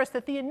here. First,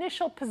 that the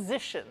initial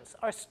positions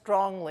are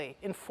strongly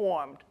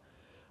informed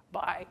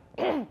by,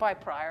 by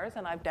priors,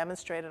 and I've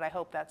demonstrated, I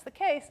hope that's the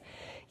case.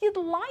 You'd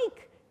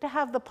like to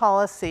have the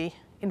policy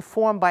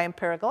informed by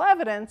empirical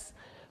evidence,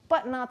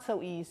 but not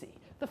so easy.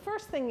 The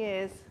first thing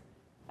is,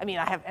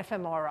 I have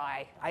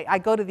fMRI. I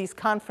go to these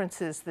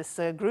conferences, this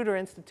Grutter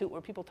Institute, where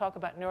people talk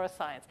about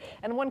neuroscience.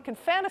 And one can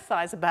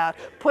fantasize about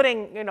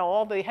putting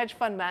all the hedge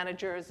fund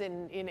managers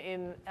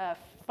in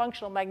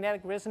functional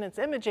magnetic resonance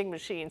imaging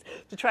machines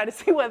to try to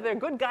see whether they're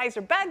good guys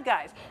or bad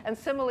guys. And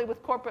similarly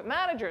with corporate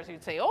managers,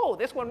 you'd say, oh,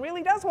 this one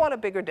really does want a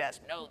bigger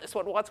desk. No, this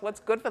one wants what's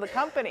good for the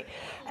company.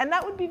 And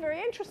that would be very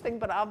interesting,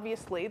 but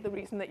obviously the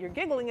reason that you're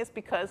giggling is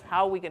because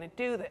how are we going to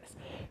do this?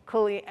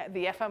 Clearly,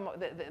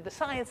 the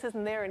science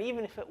isn't there, and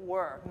even if it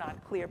were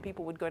not clear,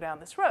 people would go down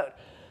this road.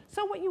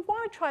 So what you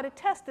want to try to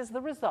test is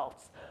the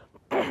results.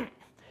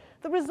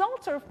 The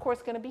results are, of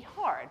course, going to be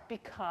hard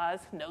because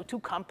no two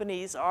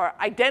companies are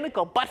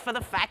identical, but for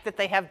the fact that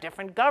they have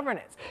different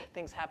governance.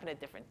 Things happen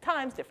at different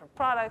times, different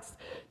products,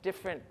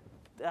 different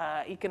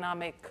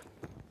economic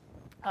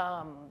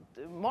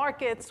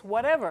markets,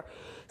 whatever.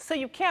 So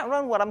you can't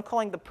run what I'm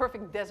calling the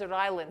perfect desert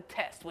island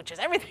test, which is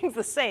everything's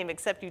the same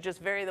except you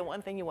just vary the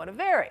one thing you want to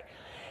vary.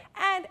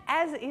 And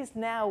as is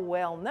now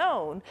well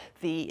known,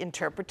 the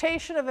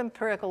interpretation of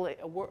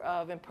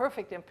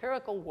imperfect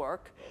empirical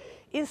work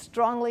is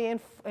strongly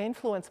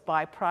influenced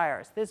by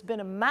priors. There's been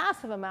a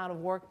massive amount of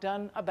work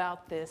done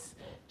about this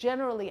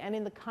generally and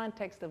in the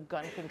context of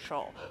gun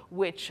control,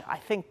 which I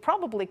think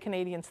probably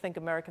Canadians think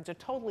Americans are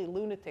totally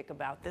lunatic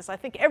about this. I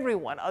think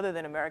everyone other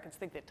than Americans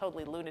think they're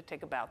totally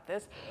lunatic about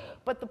this.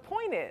 But the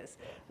point is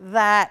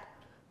that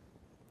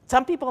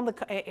some people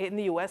in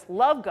the US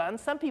love guns,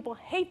 some people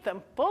hate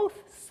them.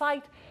 Both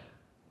cite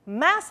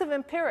massive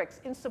empirics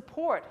in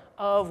support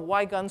of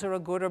why guns are a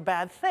good or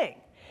bad thing.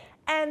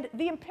 And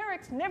the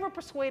empirics never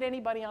persuade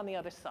anybody on the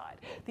other side.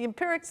 The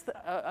empirics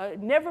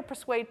never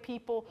persuade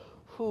people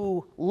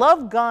who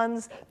love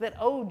guns that,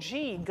 oh,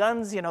 gee,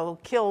 guns,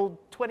 killed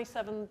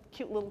 27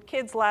 cute little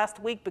kids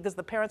last week because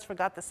the parents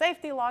forgot the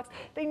safety locks.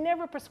 They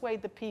never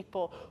persuade the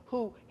people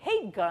who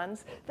hate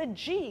guns that,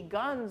 gee,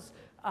 guns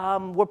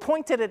were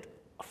pointed at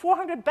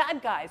 400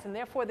 bad guys and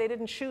therefore they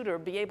didn't shoot or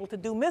be able to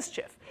do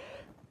mischief.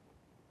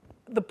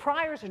 The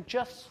priors are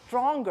just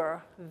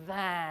stronger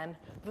than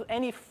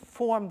any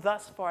form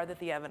thus far that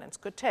the evidence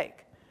could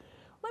take.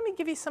 Let me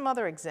give you some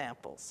other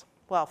examples.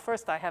 Well,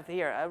 first I have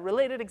here a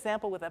related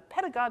example with a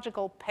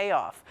pedagogical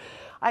payoff.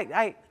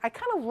 I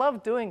kind of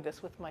love doing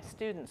this with my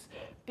students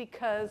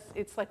because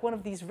it's like one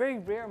of these very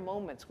rare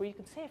moments where you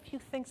can say a few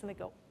things and they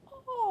go,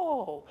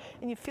 oh,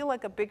 and you feel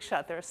like a big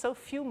shot. There are so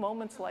few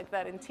moments like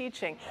that in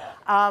teaching.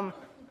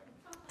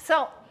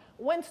 So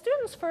when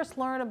students first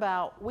learn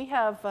about, we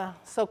have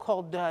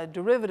so-called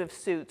derivative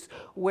suits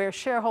where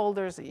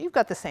shareholders, you've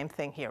got the same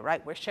thing here,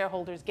 right? Where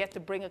shareholders get to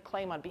bring a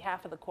claim on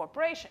behalf of the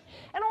corporation.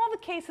 And all the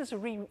cases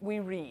we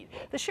read,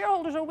 the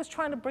shareholders are always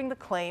trying to bring the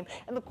claim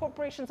and the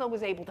corporation's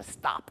always able to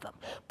stop them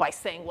by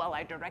saying, well,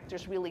 our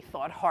directors really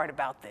thought hard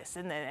about this.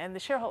 And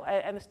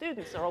the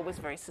students are always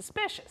very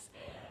suspicious.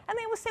 And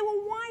they always say,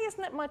 well, why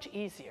isn't it much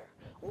easier?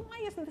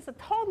 Why isn't this a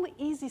totally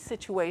easy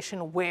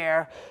situation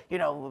where,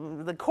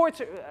 the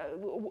courts are,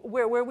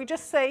 where we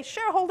just say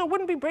shareholder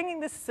wouldn't be bringing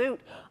this suit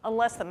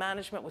unless the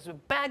management was a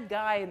bad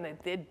guy and they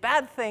did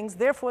bad things,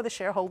 therefore the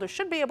shareholder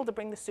should be able to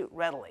bring the suit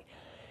readily.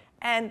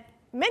 And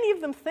many of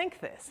them think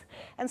this.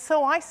 And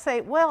so I say,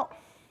 well,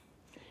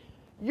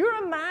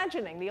 you're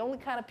imagining the only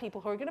kind of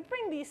people who are going to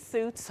bring these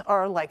suits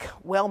are like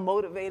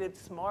well-motivated,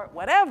 smart,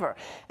 whatever.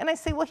 And I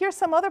say, well, here's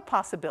some other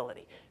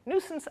possibility,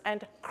 nuisance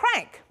and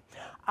crank.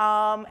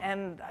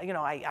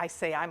 I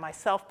say I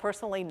myself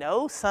personally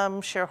know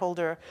some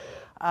shareholder,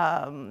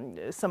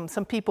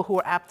 some people who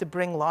are apt to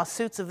bring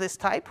lawsuits of this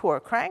type who are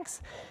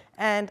cranks.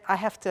 And I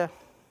have to,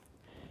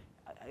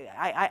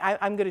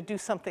 I'm going to do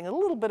something a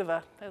little bit of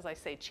a, as I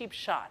say, cheap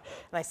shot.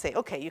 And I say,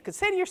 okay, you could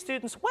say to your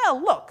students,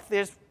 well, look,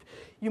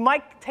 you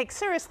might take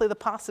seriously the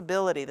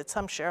possibility that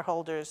some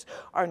shareholders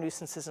are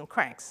nuisances and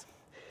cranks,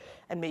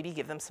 and maybe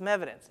give them some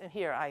evidence. And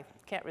here, I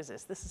can't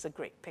resist. This is a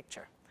great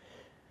picture.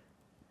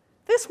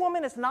 This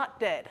woman is not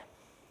dead.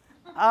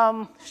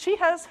 She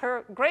has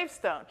her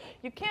gravestone.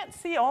 You can't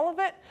see all of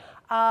it,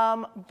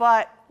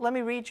 but let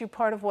me read you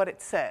part of what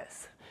it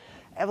says.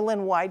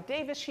 Evelyn Y.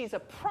 Davis, she's a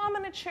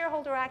prominent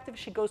shareholder activist.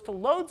 She goes to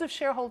loads of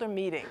shareholder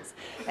meetings.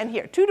 And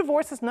here, 2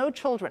 divorces, no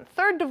children.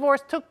 3rd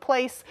divorce took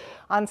place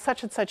on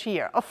such and such a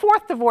year. A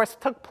 4th divorce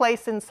took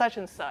place in such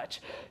and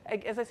such.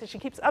 As I said, she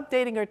keeps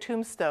updating her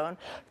tombstone.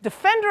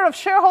 Defender of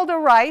shareholder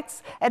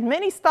rights at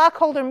many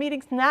stockholder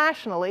meetings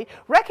nationally,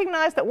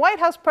 recognized at White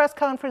House press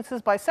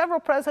conferences by several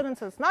presidents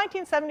since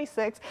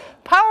 1976,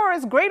 power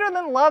is greater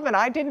than love, and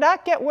I did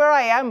not get where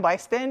I am by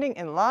standing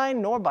in line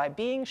nor by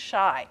being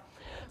shy.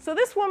 So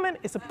this woman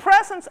is a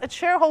presence at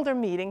shareholder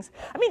meetings.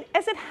 I mean,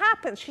 as it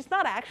happens, she's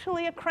not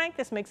actually a crank.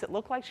 This makes it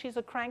look like she's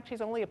a crank.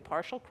 She's only a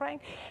partial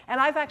crank. And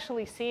I've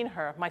actually seen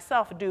her,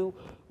 myself, do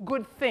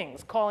good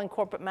things, calling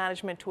corporate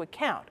management to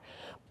account.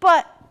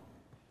 But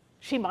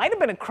she might have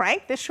been a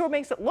crank. This sure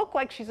makes it look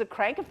like she's a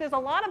crank. If there's a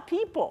lot of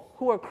people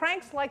who are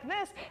cranks like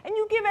this, and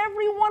you give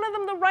every one of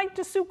them the right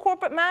to sue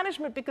corporate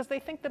management because they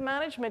think the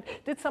management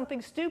did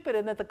something stupid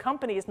and that the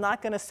company is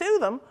not going to sue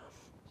them,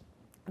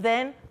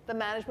 then the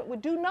management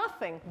would do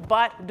nothing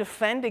but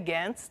defend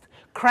against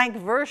crank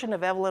version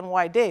of Evelyn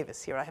Y.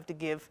 Davis. Here I have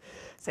to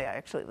say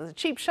actually, there's a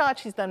cheap shot.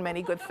 She's done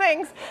many good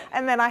things.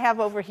 And then I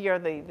have over here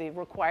the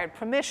required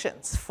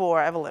permissions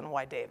for Evelyn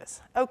Y.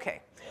 Davis.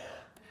 Okay.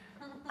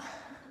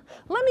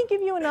 Let me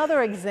give you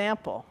another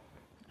example.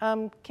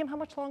 Kim, how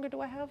much longer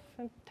do I have?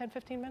 10,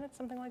 15 minutes,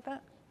 something like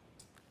that?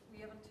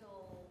 We have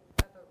until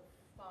about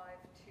 5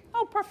 to.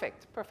 Oh,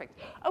 perfect, perfect.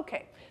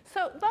 Okay,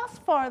 so thus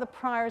far the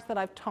priors that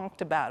I've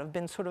talked about have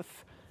been sort of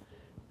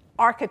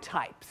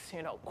archetypes,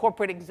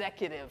 corporate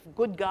executive,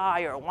 good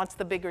guy, or wants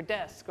the bigger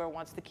desk, or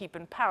wants to keep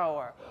in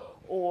power,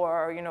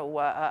 or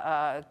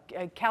a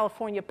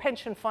California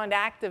pension fund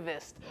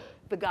activist.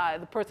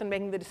 The person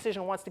making the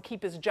decision wants to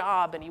keep his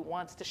job, and he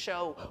wants to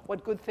show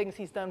what good things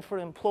he's done for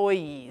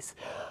employees.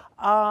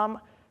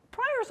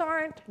 Priors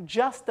aren't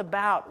just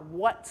about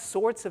what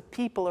sorts of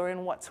people are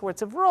in what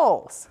sorts of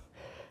roles.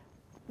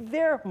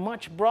 They're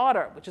much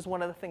broader, which is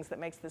one of the things that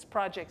makes this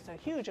project so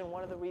huge, and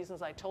one of the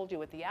reasons I told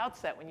you at the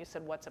outset when you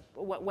said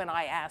when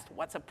I asked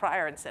what's a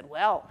prior and said,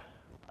 well,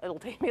 it'll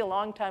take me a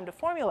long time to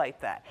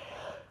formulate that.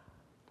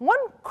 One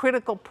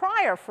critical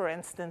prior, for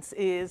instance,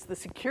 is the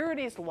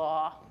securities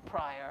law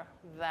prior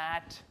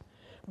that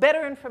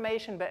better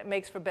information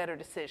makes for better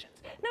decisions.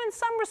 Now, in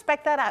some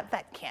respect,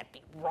 that can't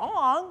be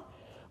wrong,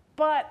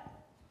 but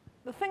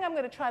the thing I'm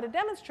going to try to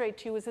demonstrate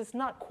to you is it's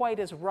not quite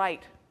as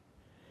right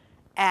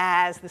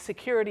as the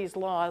securities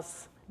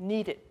laws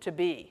need it to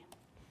be.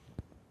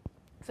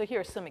 So here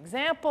are some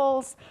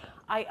examples.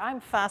 I'm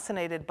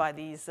fascinated by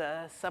these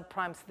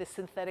subprimes, the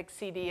synthetic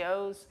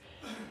CDOs,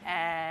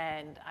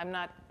 and I'm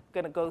not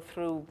going to go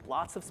through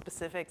lots of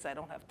specifics. I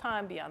don't have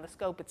time, beyond the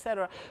scope, et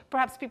cetera.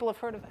 Perhaps people have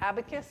heard of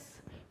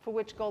Abacus, for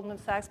which Goldman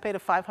Sachs paid a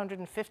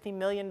 $550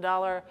 million.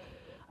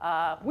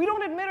 We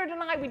don't admit or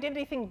deny we did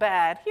anything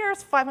bad.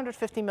 Here's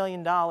 $550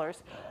 million.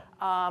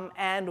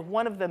 And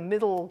one of the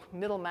middle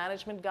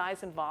management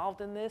guys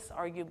involved in this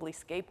arguably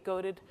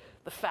scapegoated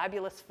the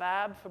fabulous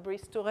Fab,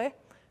 Fabrice Touré.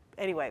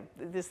 Anyway,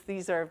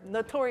 these are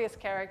notorious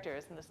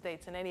characters in the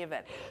States in any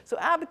event. So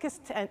Abacus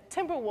and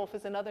Timberwolf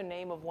is another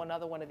name of one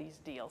of these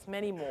deals,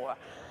 many more.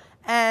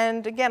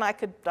 And again, I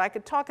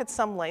could talk at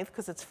some length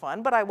because it's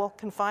fun, but I will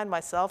confine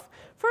myself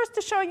first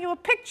to showing you a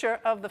picture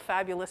of the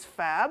fabulous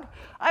Fab.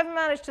 I've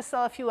managed to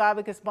sell a few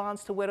Abacus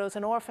bonds to widows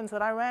and orphans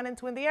that I ran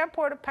into in the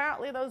airport.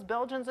 Apparently, those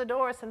Belgians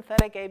adore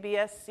synthetic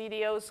ABS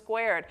CDO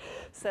squared,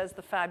 says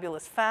the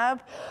fabulous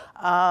Fab.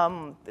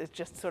 It's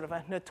just sort of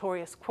a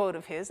notorious quote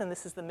of his, and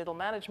this is the middle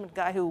management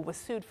guy who was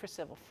sued for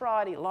civil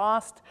fraud. He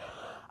lost.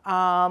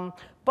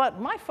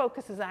 But my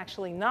focus is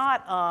actually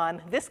not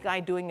on this guy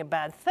doing a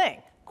bad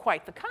thing.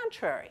 Quite the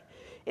contrary.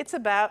 It's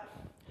about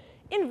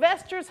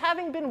investors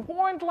having been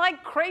warned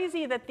like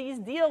crazy that these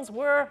deals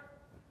were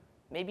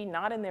maybe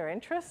not in their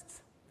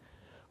interests.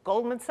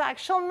 Goldman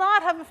Sachs shall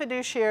not have a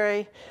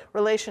fiduciary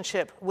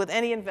relationship with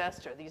any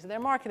investor. These are their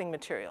marketing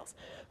materials.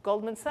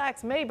 Goldman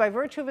Sachs may, by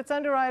virtue of its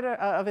underwriter,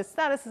 of its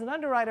status as an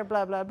underwriter,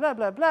 blah, blah, blah,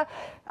 blah, blah,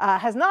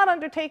 has not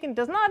undertaken,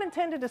 does not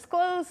intend to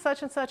disclose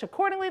such and such.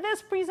 Accordingly,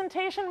 this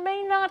presentation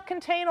may not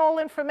contain all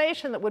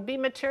information that would be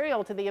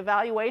material to the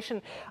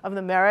evaluation of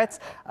the merits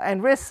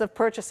and risks of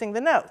purchasing the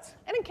notes.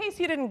 And in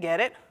case you didn't get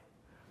it,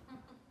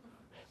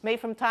 may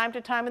from time to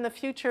time in the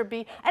future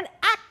be an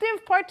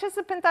active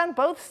participant on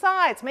both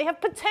sides, may have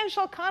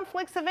potential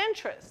conflicts of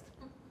interest.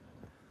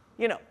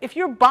 You know, if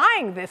you're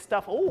buying this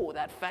stuff, oh,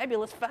 that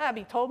fabulous Fab,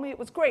 he told me it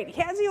was great.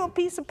 He hands you a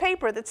piece of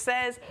paper that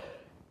says,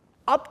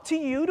 up to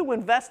you to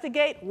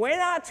investigate. We're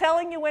not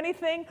telling you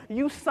anything.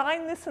 You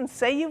sign this and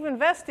say you've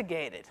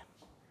investigated.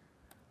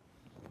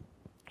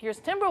 Here's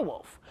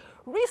Timberwolf.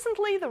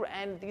 Recently,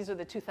 and these are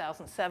the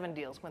 2007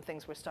 deals when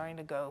things were starting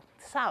to go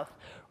south.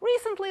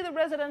 Recently, the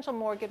residential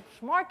mortgage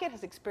market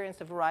has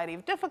experienced a variety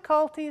of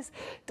difficulties.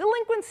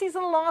 Delinquencies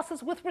and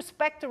losses with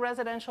respect to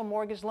residential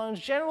mortgage loans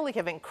generally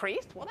have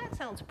increased. Well, that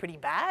sounds pretty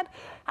bad.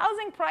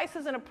 Housing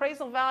prices and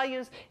appraisal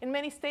values in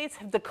many states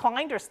have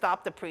declined or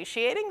stopped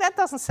appreciating. That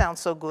doesn't sound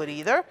so good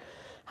either.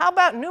 How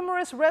about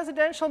numerous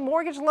residential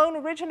mortgage loan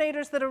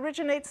originators that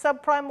originate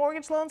subprime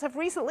mortgage loans have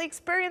recently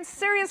experienced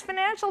serious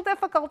financial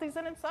difficulties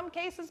and in some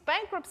cases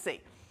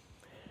bankruptcy?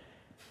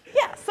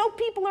 Yeah, so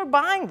people are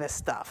buying this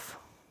stuff.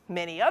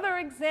 Many other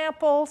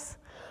examples.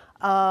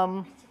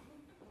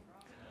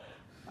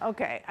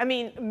 Okay, I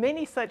mean,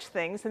 many such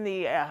things in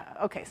the,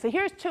 okay, so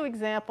here's two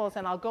examples,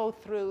 and I'll go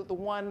through the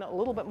one a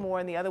little bit more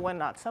and the other one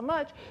not so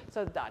much.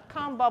 So the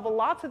dot-com bubble,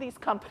 lots of these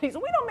companies,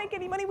 we don't make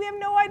any money, we have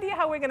no idea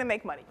how we're gonna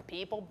make money.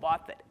 People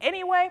bought that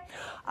anyway.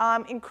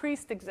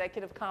 Increased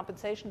executive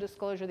compensation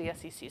disclosure, the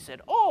SEC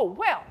said, oh,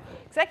 well,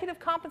 executive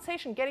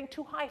compensation getting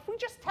too high. If we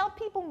just tell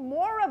people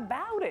more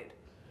about it,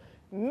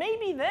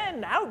 maybe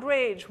then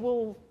outrage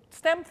will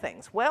stem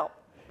things. Well,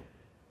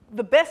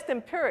 the best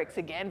empirics,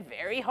 again,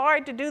 very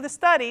hard to do the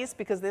studies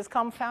because there's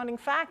confounding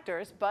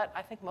factors, but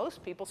I think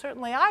most people,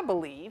 certainly I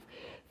believe,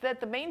 that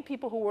the main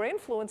people who were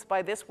influenced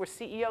by this were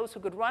CEOs who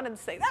could run and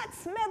say, that's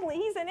Smedley,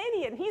 he's an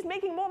idiot, he's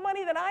making more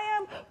money than I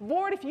am.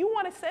 Board, if you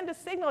want to send a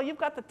signal, you've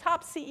got the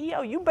top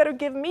CEO, you better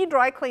give me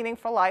dry cleaning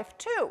for life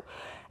too.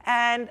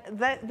 And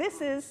that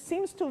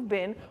seems to have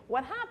been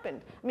what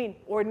happened. I mean,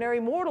 ordinary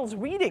mortals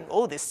reading,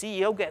 oh, this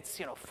CEO gets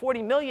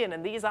 40 million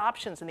in these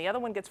options, and the other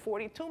one gets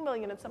 42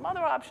 million in some other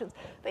options.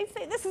 They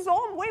say, this is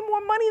all way more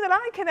money than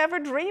I can ever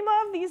dream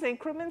of. These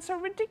increments are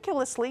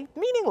ridiculously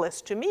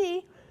meaningless to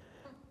me.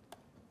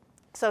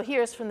 So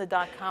here's from the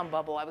dot-com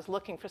bubble. I was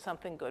looking for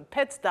something good.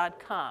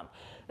 Pets.com.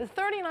 The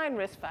 39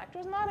 risk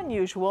factors, not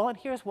unusual, and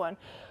here's one.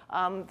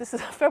 This is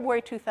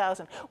February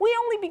 2000. We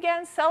only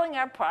began selling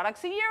our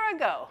products a year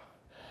ago.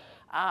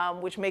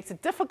 Which makes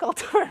it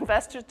difficult for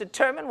investors to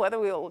determine whether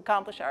we will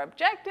accomplish our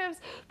objectives.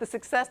 The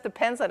success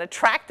depends on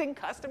attracting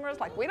customers.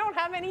 Like, we don't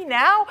have any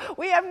now.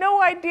 We have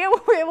no idea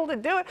we'll be able to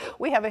do it.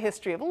 We have a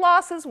history of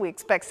losses. We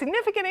expect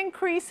significant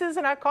increases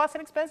in our costs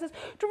and expenses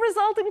to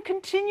result in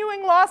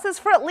continuing losses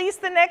for at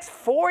least the next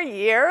 4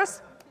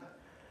 years.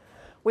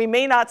 We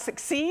may not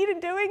succeed in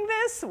doing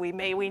this. We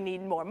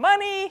need more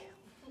money.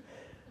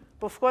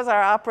 Of course,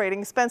 our operating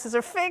expenses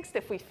are fixed.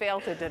 If we fail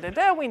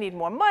to we need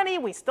more money.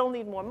 We still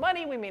need more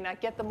money. We may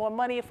not get the more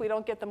money. If we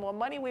don't get the more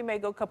money, we may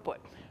go kaput.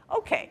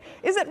 Okay,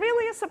 is it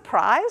really a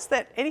surprise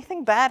that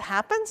anything bad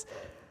happens?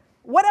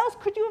 What else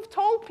could you have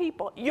told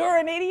people? You're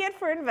an idiot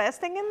for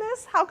investing in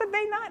this? How could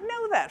they not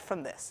know that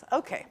from this?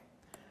 Okay.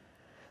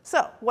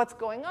 So what's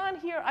going on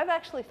here? I've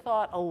actually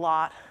thought a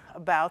lot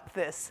about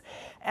this,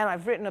 and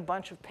I've written a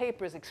bunch of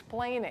papers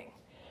explaining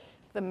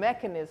the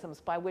mechanisms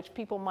by which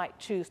people might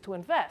choose to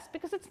invest.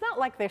 Because it's not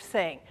like they're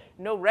saying,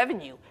 no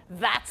revenue,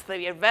 that's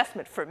the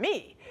investment for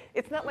me.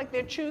 It's not like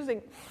they're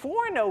choosing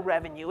for no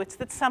revenue. It's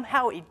that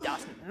somehow it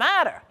doesn't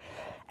matter.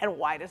 And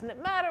why doesn't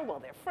it matter? Well,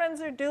 their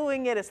friends are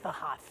doing it. It's the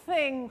hot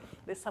thing.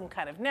 There's some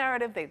kind of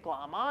narrative they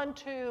glom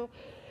onto.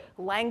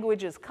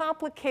 Language is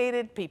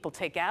complicated. People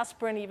take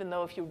aspirin, even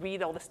though if you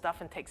read all the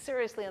stuff and take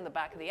seriously on the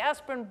back of the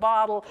aspirin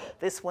bottle,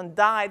 this one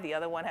died, the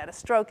other one had a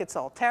stroke, it's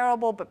all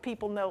terrible. But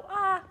people know,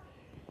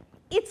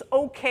 it's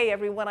okay,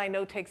 everyone I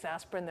know takes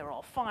aspirin, they're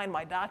all fine.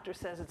 My doctor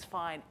says it's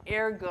fine,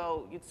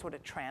 ergo, you sort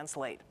of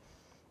translate.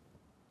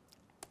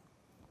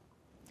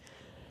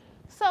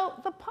 So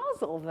the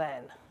puzzle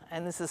then,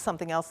 and this is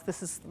something else,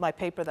 this is my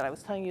paper that I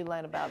was telling you,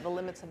 Len, about the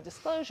limits of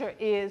disclosure,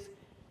 is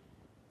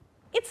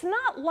it's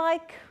not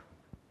like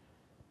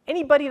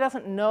anybody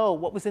doesn't know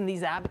what was in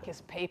these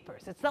abacus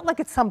papers. It's not like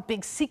it's some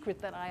big secret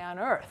that I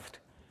unearthed.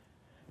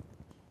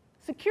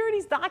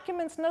 Securities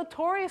documents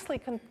notoriously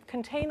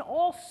contain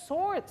all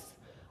sorts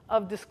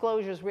of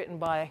disclosures written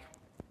by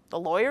the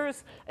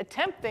lawyers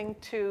attempting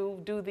to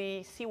do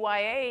the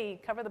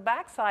CYA cover the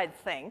backside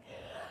thing.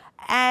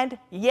 And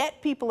yet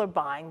people are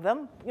buying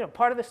them. You know,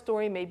 part of the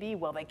story may be,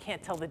 well, they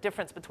can't tell the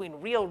difference between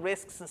real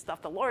risks and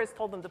stuff the lawyers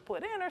told them to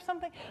put in or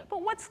something.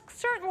 But what's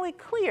certainly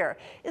clear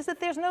is that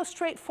there's no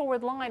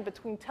straightforward line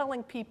between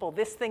telling people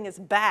this thing is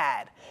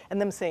bad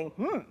and them saying,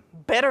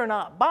 better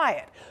not buy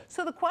it.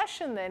 So the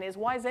question then is,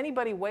 why is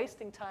anybody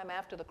wasting time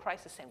after the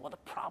crisis saying, well, the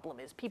problem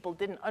is people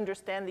didn't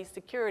understand these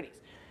securities?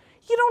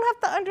 You don't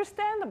have to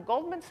understand them.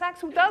 Goldman Sachs,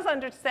 who does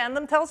understand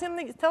them, tells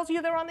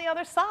you they're on the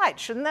other side.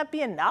 Shouldn't that be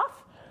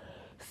enough?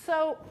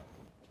 So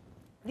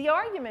the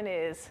argument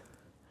is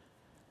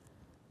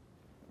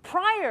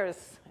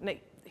priors,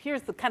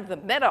 here's the kind of the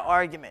meta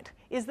argument,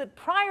 is that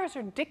priors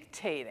are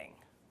dictating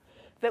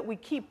that we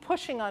keep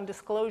pushing on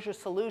disclosure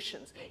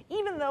solutions,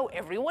 even though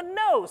everyone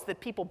knows that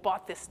people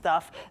bought this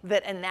stuff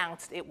that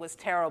announced it was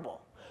terrible.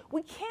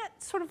 We can't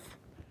sort of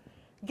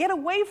get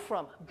away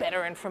from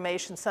better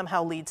information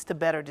somehow leads to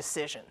better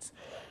decisions.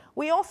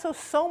 We also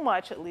so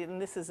much,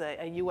 and this is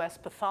a US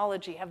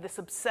pathology, have this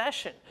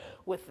obsession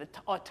with the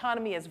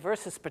autonomy as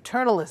versus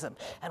paternalism.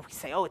 And we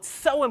say, oh, it's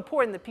so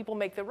important that people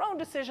make their own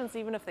decisions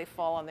even if they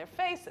fall on their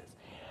faces.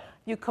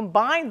 You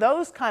combine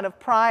those kind of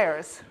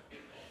priors,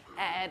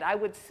 and I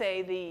would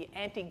say the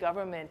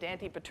anti-government,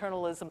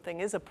 anti-paternalism thing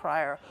is a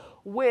prior,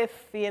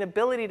 with the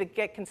inability to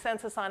get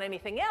consensus on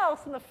anything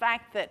else, and the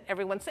fact that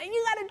everyone's saying,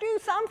 you got to do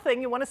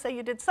something. You want to say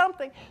you did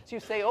something. So you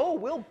say, oh,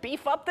 we'll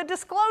beef up the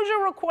disclosure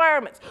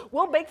requirements.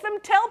 We'll make them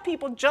tell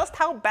people just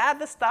how bad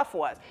the stuff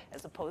was,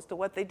 as opposed to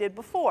what they did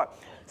before.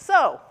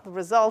 So the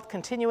result,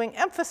 continuing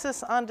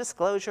emphasis on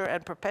disclosure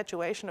and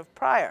perpetuation of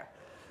prior.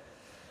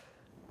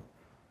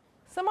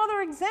 Some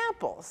other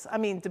examples,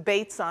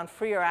 debates on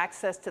freer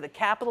access to the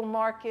capital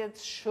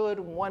markets. Should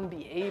one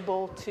be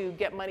able to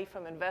get money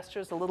from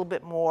investors a little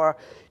bit more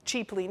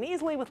cheaply and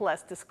easily with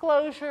less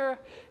disclosure?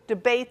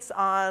 Debates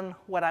on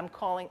what I'm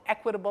calling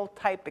equitable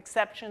type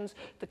exceptions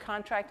to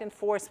contract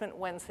enforcement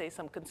when, say,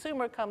 some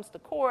consumer comes to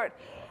court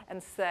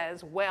and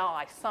says, well,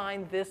 I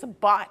signed this,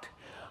 but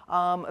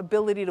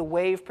ability to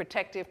waive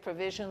protective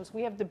provisions.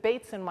 We have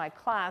debates in my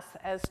class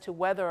as to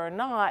whether or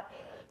not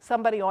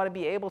somebody ought to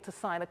be able to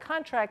sign a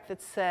contract that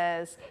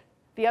says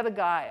the other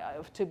guy,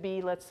 to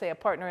be, let's say, a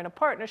partner in a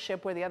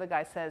partnership where the other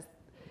guy says,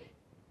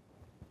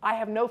 I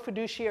have no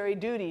fiduciary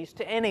duties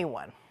to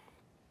anyone.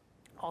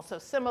 Also,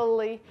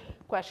 similarly,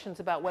 questions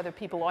about whether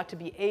people ought to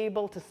be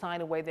able to sign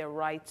away their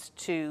rights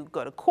to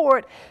go to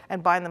court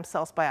and bind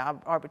themselves by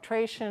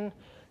arbitration.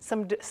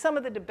 Some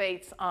of the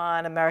debates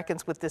on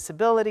Americans with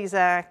Disabilities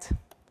Act.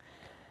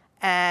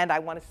 And I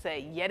want to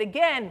say, yet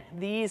again,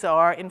 these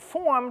are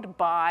informed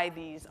by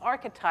these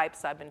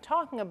archetypes I've been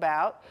talking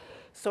about.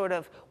 Sort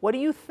of, what do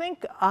you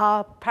think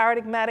a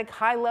paradigmatic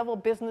high-level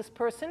business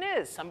person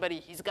is?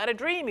 Somebody, he's got a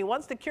dream, he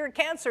wants to cure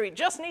cancer, he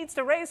just needs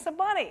to raise some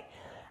money.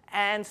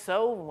 And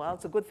so, well,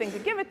 it's a good thing to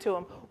give it to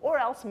him. Or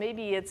else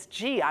maybe it's,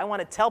 gee, I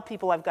want to tell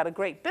people I've got a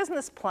great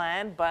business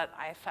plan, but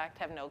I, in fact,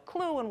 have no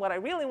clue. And what I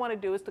really want to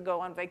do is to go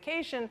on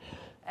vacation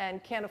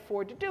and can't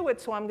afford to do it,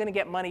 so I'm going to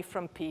get money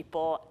from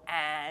people,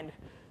 and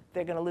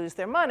they're going to lose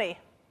their money.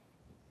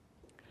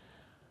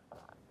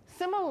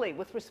 Similarly,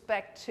 with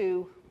respect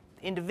to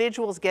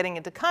individuals getting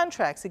into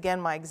contracts,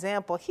 again, my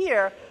example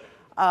here,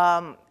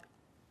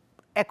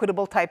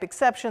 equitable type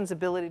exceptions,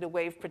 ability to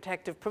waive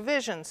protective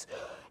provisions.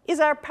 Is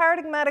our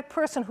paradigmatic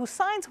person who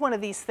signs one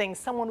of these things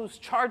someone who's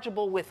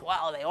chargeable with,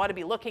 well, they ought to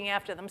be looking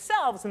after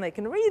themselves and they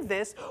can read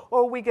this? Or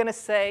are we going to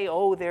say,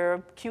 oh, they're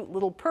a cute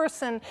little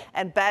person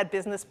and bad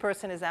business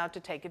person is out to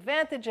take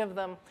advantage of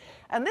them?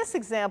 And this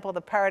example,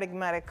 the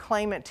paradigmatic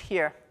claimant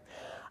here,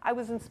 I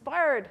was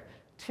inspired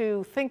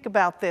to think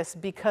about this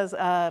because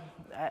a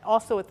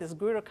also at this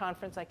Grutter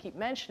conference I keep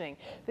mentioning,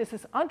 there's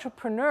this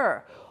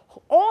entrepreneur.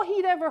 All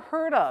he'd ever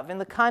heard of in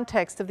the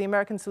context of the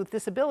Americans with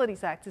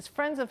Disabilities Act is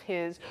friends of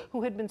his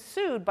who had been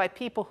sued by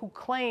people who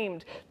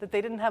claimed that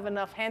they didn't have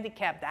enough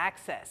handicapped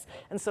access.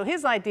 And so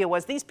his idea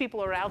was these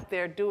people are out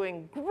there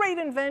doing great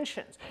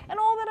inventions, and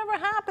all that ever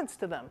happens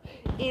to them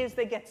is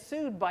they get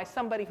sued by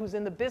somebody who's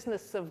in the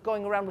business of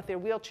going around with their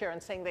wheelchair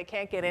and saying they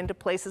can't get into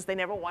places they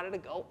never wanted to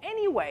go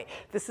anyway.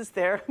 This is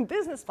their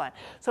business plan.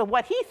 So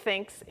what he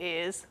thinks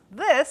is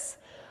this,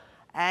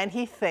 and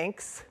he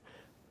thinks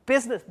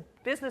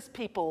business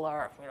people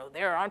are,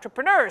 they're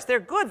entrepreneurs, they're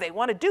good, they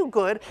want to do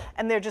good,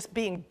 and they're just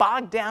being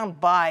bogged down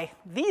by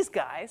these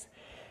guys.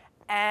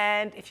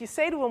 And if you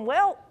say to them,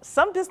 well,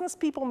 some business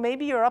people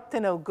maybe are up to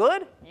no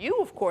good, you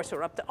of course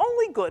are up to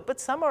only good, but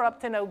some are up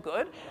to no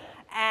good,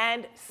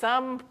 and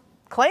some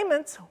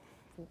claimants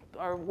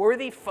are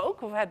worthy folk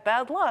who've had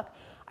bad luck.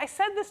 I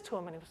said this to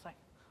him and he was like,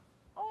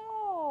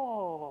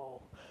 oh.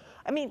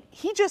 I mean,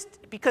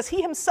 because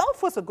he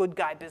himself was a good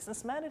guy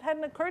businessman, it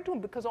hadn't occurred to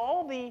him, because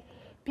all the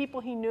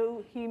people he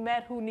knew, he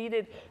met who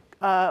needed,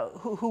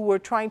 who were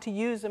trying to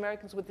use the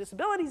Americans with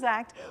Disabilities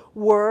Act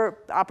were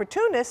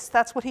opportunists.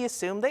 That's what he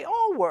assumed they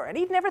all were, and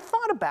he'd never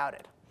thought about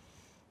it.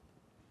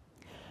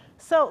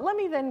 So let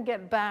me then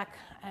get back,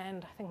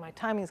 and I think my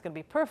timing is going to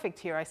be perfect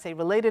here. I say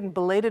related and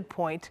belated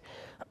point,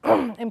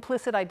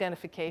 implicit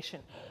identification.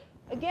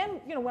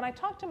 Again, when I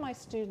talk to my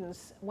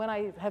students, when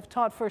I have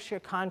taught first-year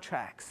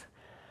contracts,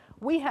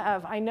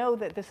 I know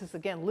that this is,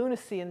 again,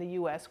 lunacy in the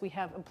US. We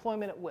have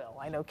employment at will.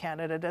 I know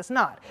Canada does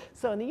not.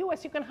 So in the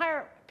US, you can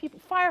fire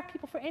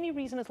people for any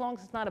reason as long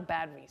as it's not a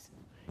bad reason.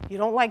 You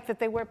don't like that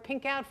they wear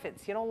pink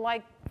outfits. You don't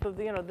like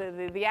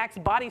the Axe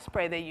body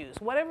spray they use,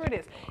 whatever it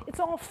is.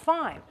 It's all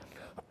fine.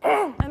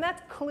 And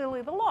that's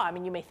clearly the law. I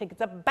mean, you may think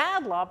it's a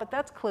bad law, but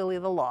that's clearly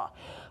the law.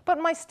 But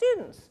my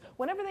students,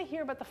 whenever they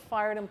hear about the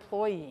fired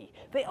employee,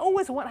 they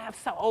always want to have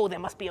there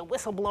must be a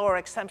whistleblower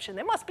exemption.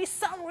 There must be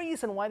some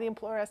reason why the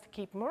employer has to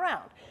keep them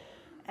around.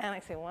 And I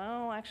say,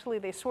 well, actually,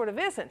 there sort of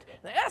isn't.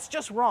 That's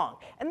just wrong.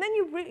 And then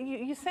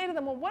you say to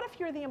them, well, what if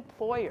you're the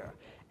employer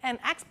and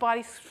Axe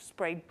body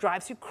spray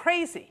drives you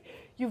crazy?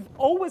 You've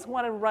always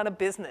wanted to run a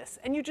business,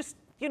 and you just,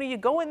 you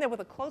go in there with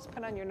a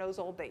clothespin on your nose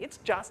all day. It's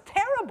just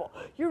terrible.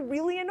 You're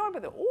really annoyed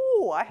with it.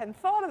 Ooh, I hadn't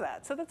thought of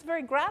that. So that's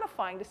very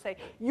gratifying to say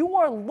you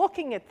are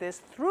looking at this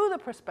through the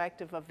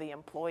perspective of the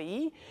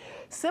employee.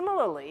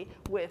 Similarly,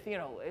 with,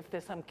 if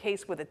there's some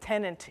case where the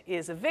tenant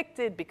is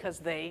evicted because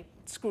they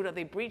screwed up,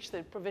 they breached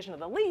the provision of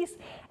the lease,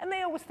 and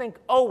they always think,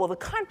 oh, well, the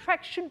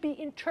contract should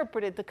be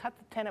interpreted to cut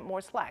the tenant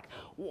more slack.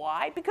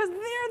 Why? Because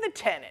they're the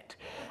tenant.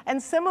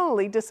 And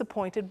similarly,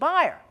 disappointed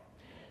buyer.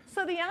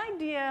 So the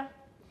idea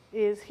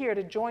is here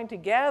to join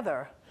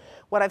together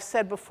what I've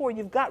said before.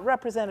 You've got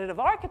representative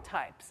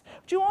archetypes,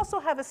 but you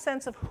also have a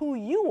sense of who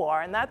you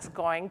are, and that's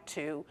going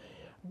to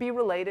be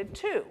related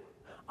to.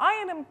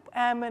 I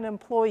am an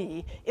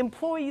employee.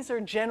 Employees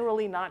are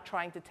generally not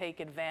trying to take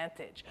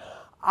advantage.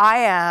 I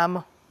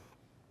am,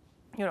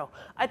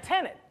 a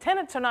tenant.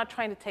 Tenants are not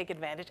trying to take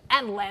advantage,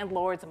 and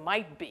landlords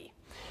might be.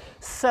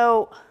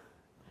 So,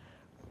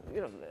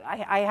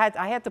 I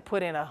had to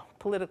put in a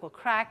political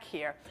crack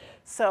here.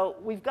 So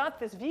we've got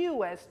this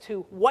view as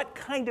to what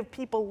kind of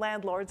people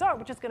landlords are,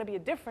 which is going to be a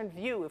different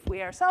view if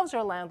we ourselves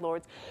are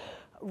landlords.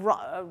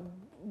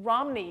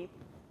 Romney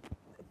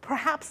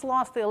perhaps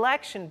lost the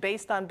election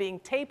based on being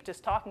taped as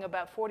talking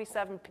about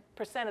 47%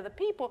 of the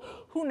people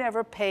who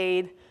never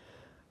paid,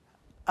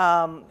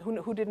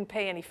 who didn't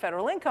pay any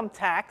federal income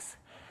tax.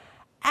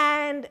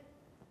 And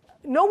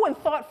no one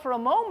thought for a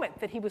moment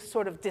that he was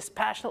sort of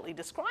dispassionately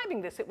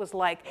describing this. It was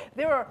like,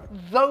 there are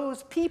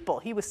those people.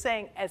 He was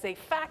saying, as a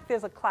fact,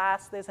 there's a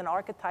class, there's an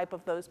archetype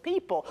of those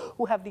people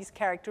who have these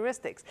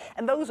characteristics.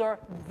 And those are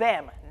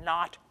them,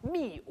 not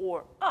me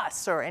or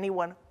us or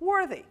anyone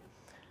worthy.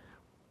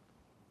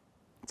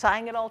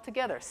 Tying it all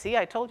together. See,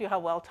 I told you how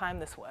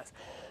well-timed this was.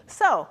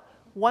 So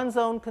one's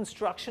own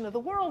construction of the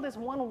world is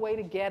one way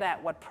to get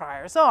at what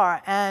priors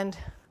are. And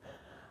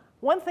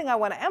one thing I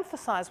want to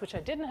emphasize, which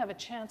I didn't have a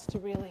chance to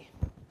really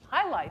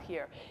highlight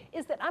here,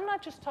 is that I'm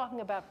not just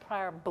talking about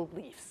prior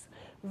beliefs.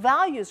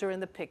 Values are in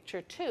the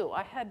picture, too.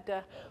 I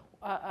had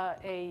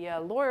a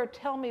lawyer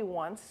tell me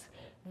once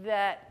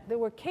that there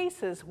were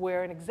cases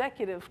where an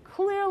executive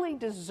clearly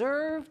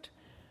deserved,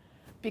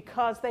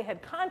 because they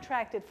had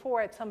contracted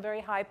for it, some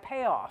very high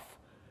payoff,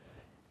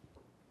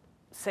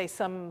 say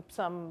some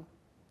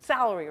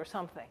salary or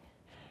something.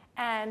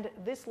 And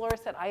this lawyer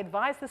said, I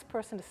advise this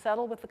person to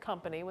settle with the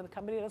company when the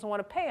company doesn't want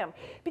to pay him,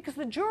 because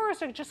the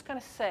jurors are just going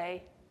to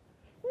say,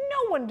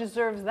 no one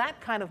deserves that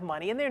kind of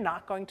money, and they're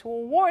not going to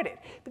award it.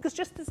 Because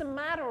just as a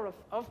matter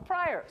of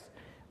priors,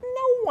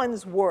 no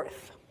one's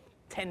worth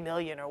 10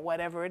 million or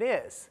whatever it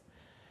is.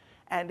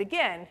 And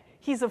again,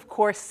 he's of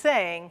course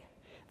saying,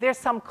 there's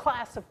some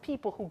class of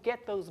people who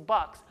get those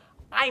bucks.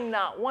 I'm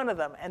not one of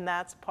them, and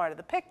that's part of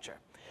the picture.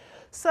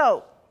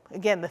 So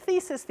again, the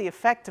thesis, the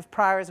effect of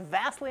prior is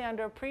vastly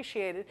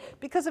underappreciated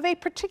because of a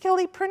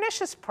particularly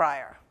pernicious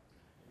prior.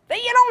 That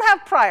you don't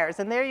have priors,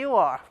 and there you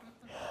are.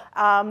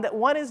 that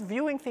one is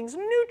viewing things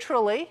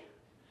neutrally,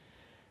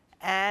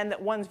 and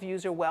that one's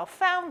views are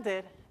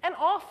well-founded, and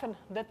often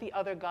that the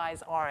other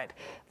guys aren't.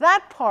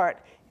 That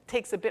part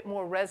takes a bit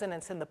more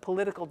resonance in the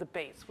political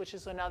debates, which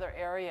is another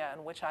area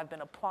in which I've been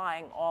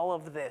applying all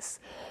of this.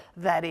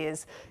 That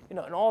is, in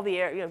all the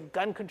area,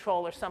 gun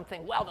control or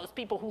something, well, those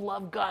people who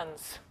love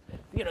guns,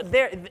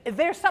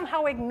 they're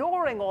somehow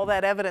ignoring all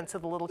that evidence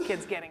of the little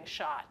kids getting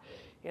shot.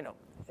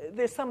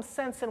 There's some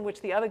sense in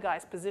which the other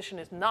guy's position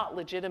is not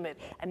legitimate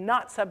and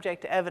not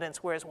subject to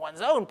evidence, whereas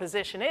one's own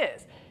position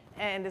is.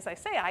 And as I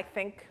say, I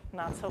think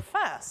not so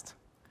fast.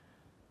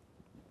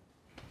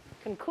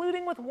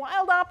 Concluding with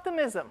wild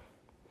optimism,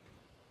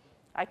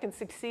 I can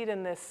succeed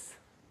in this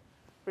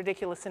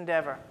ridiculous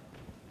endeavor.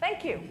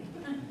 Thank you.